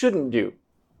you shouldn't do.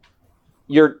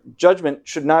 Your judgment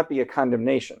should not be a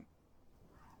condemnation.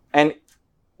 And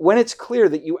when it's clear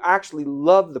that you actually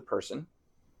love the person,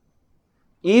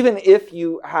 even if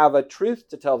you have a truth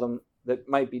to tell them that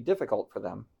might be difficult for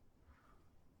them,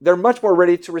 they're much more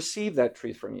ready to receive that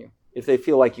truth from you if they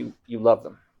feel like you love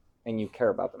them and you care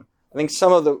about them. I think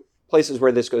some of the places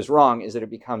where this goes wrong is that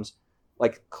it becomes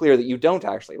like clear that you don't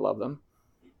actually love them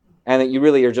and that you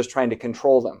really are just trying to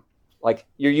control them. Like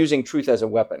you're using truth as a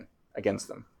weapon against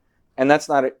them. And that's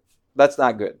not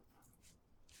good.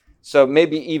 So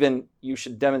maybe even you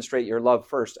should demonstrate your love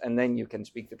first and then you can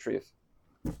speak the truth.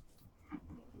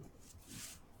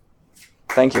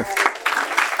 Thank you.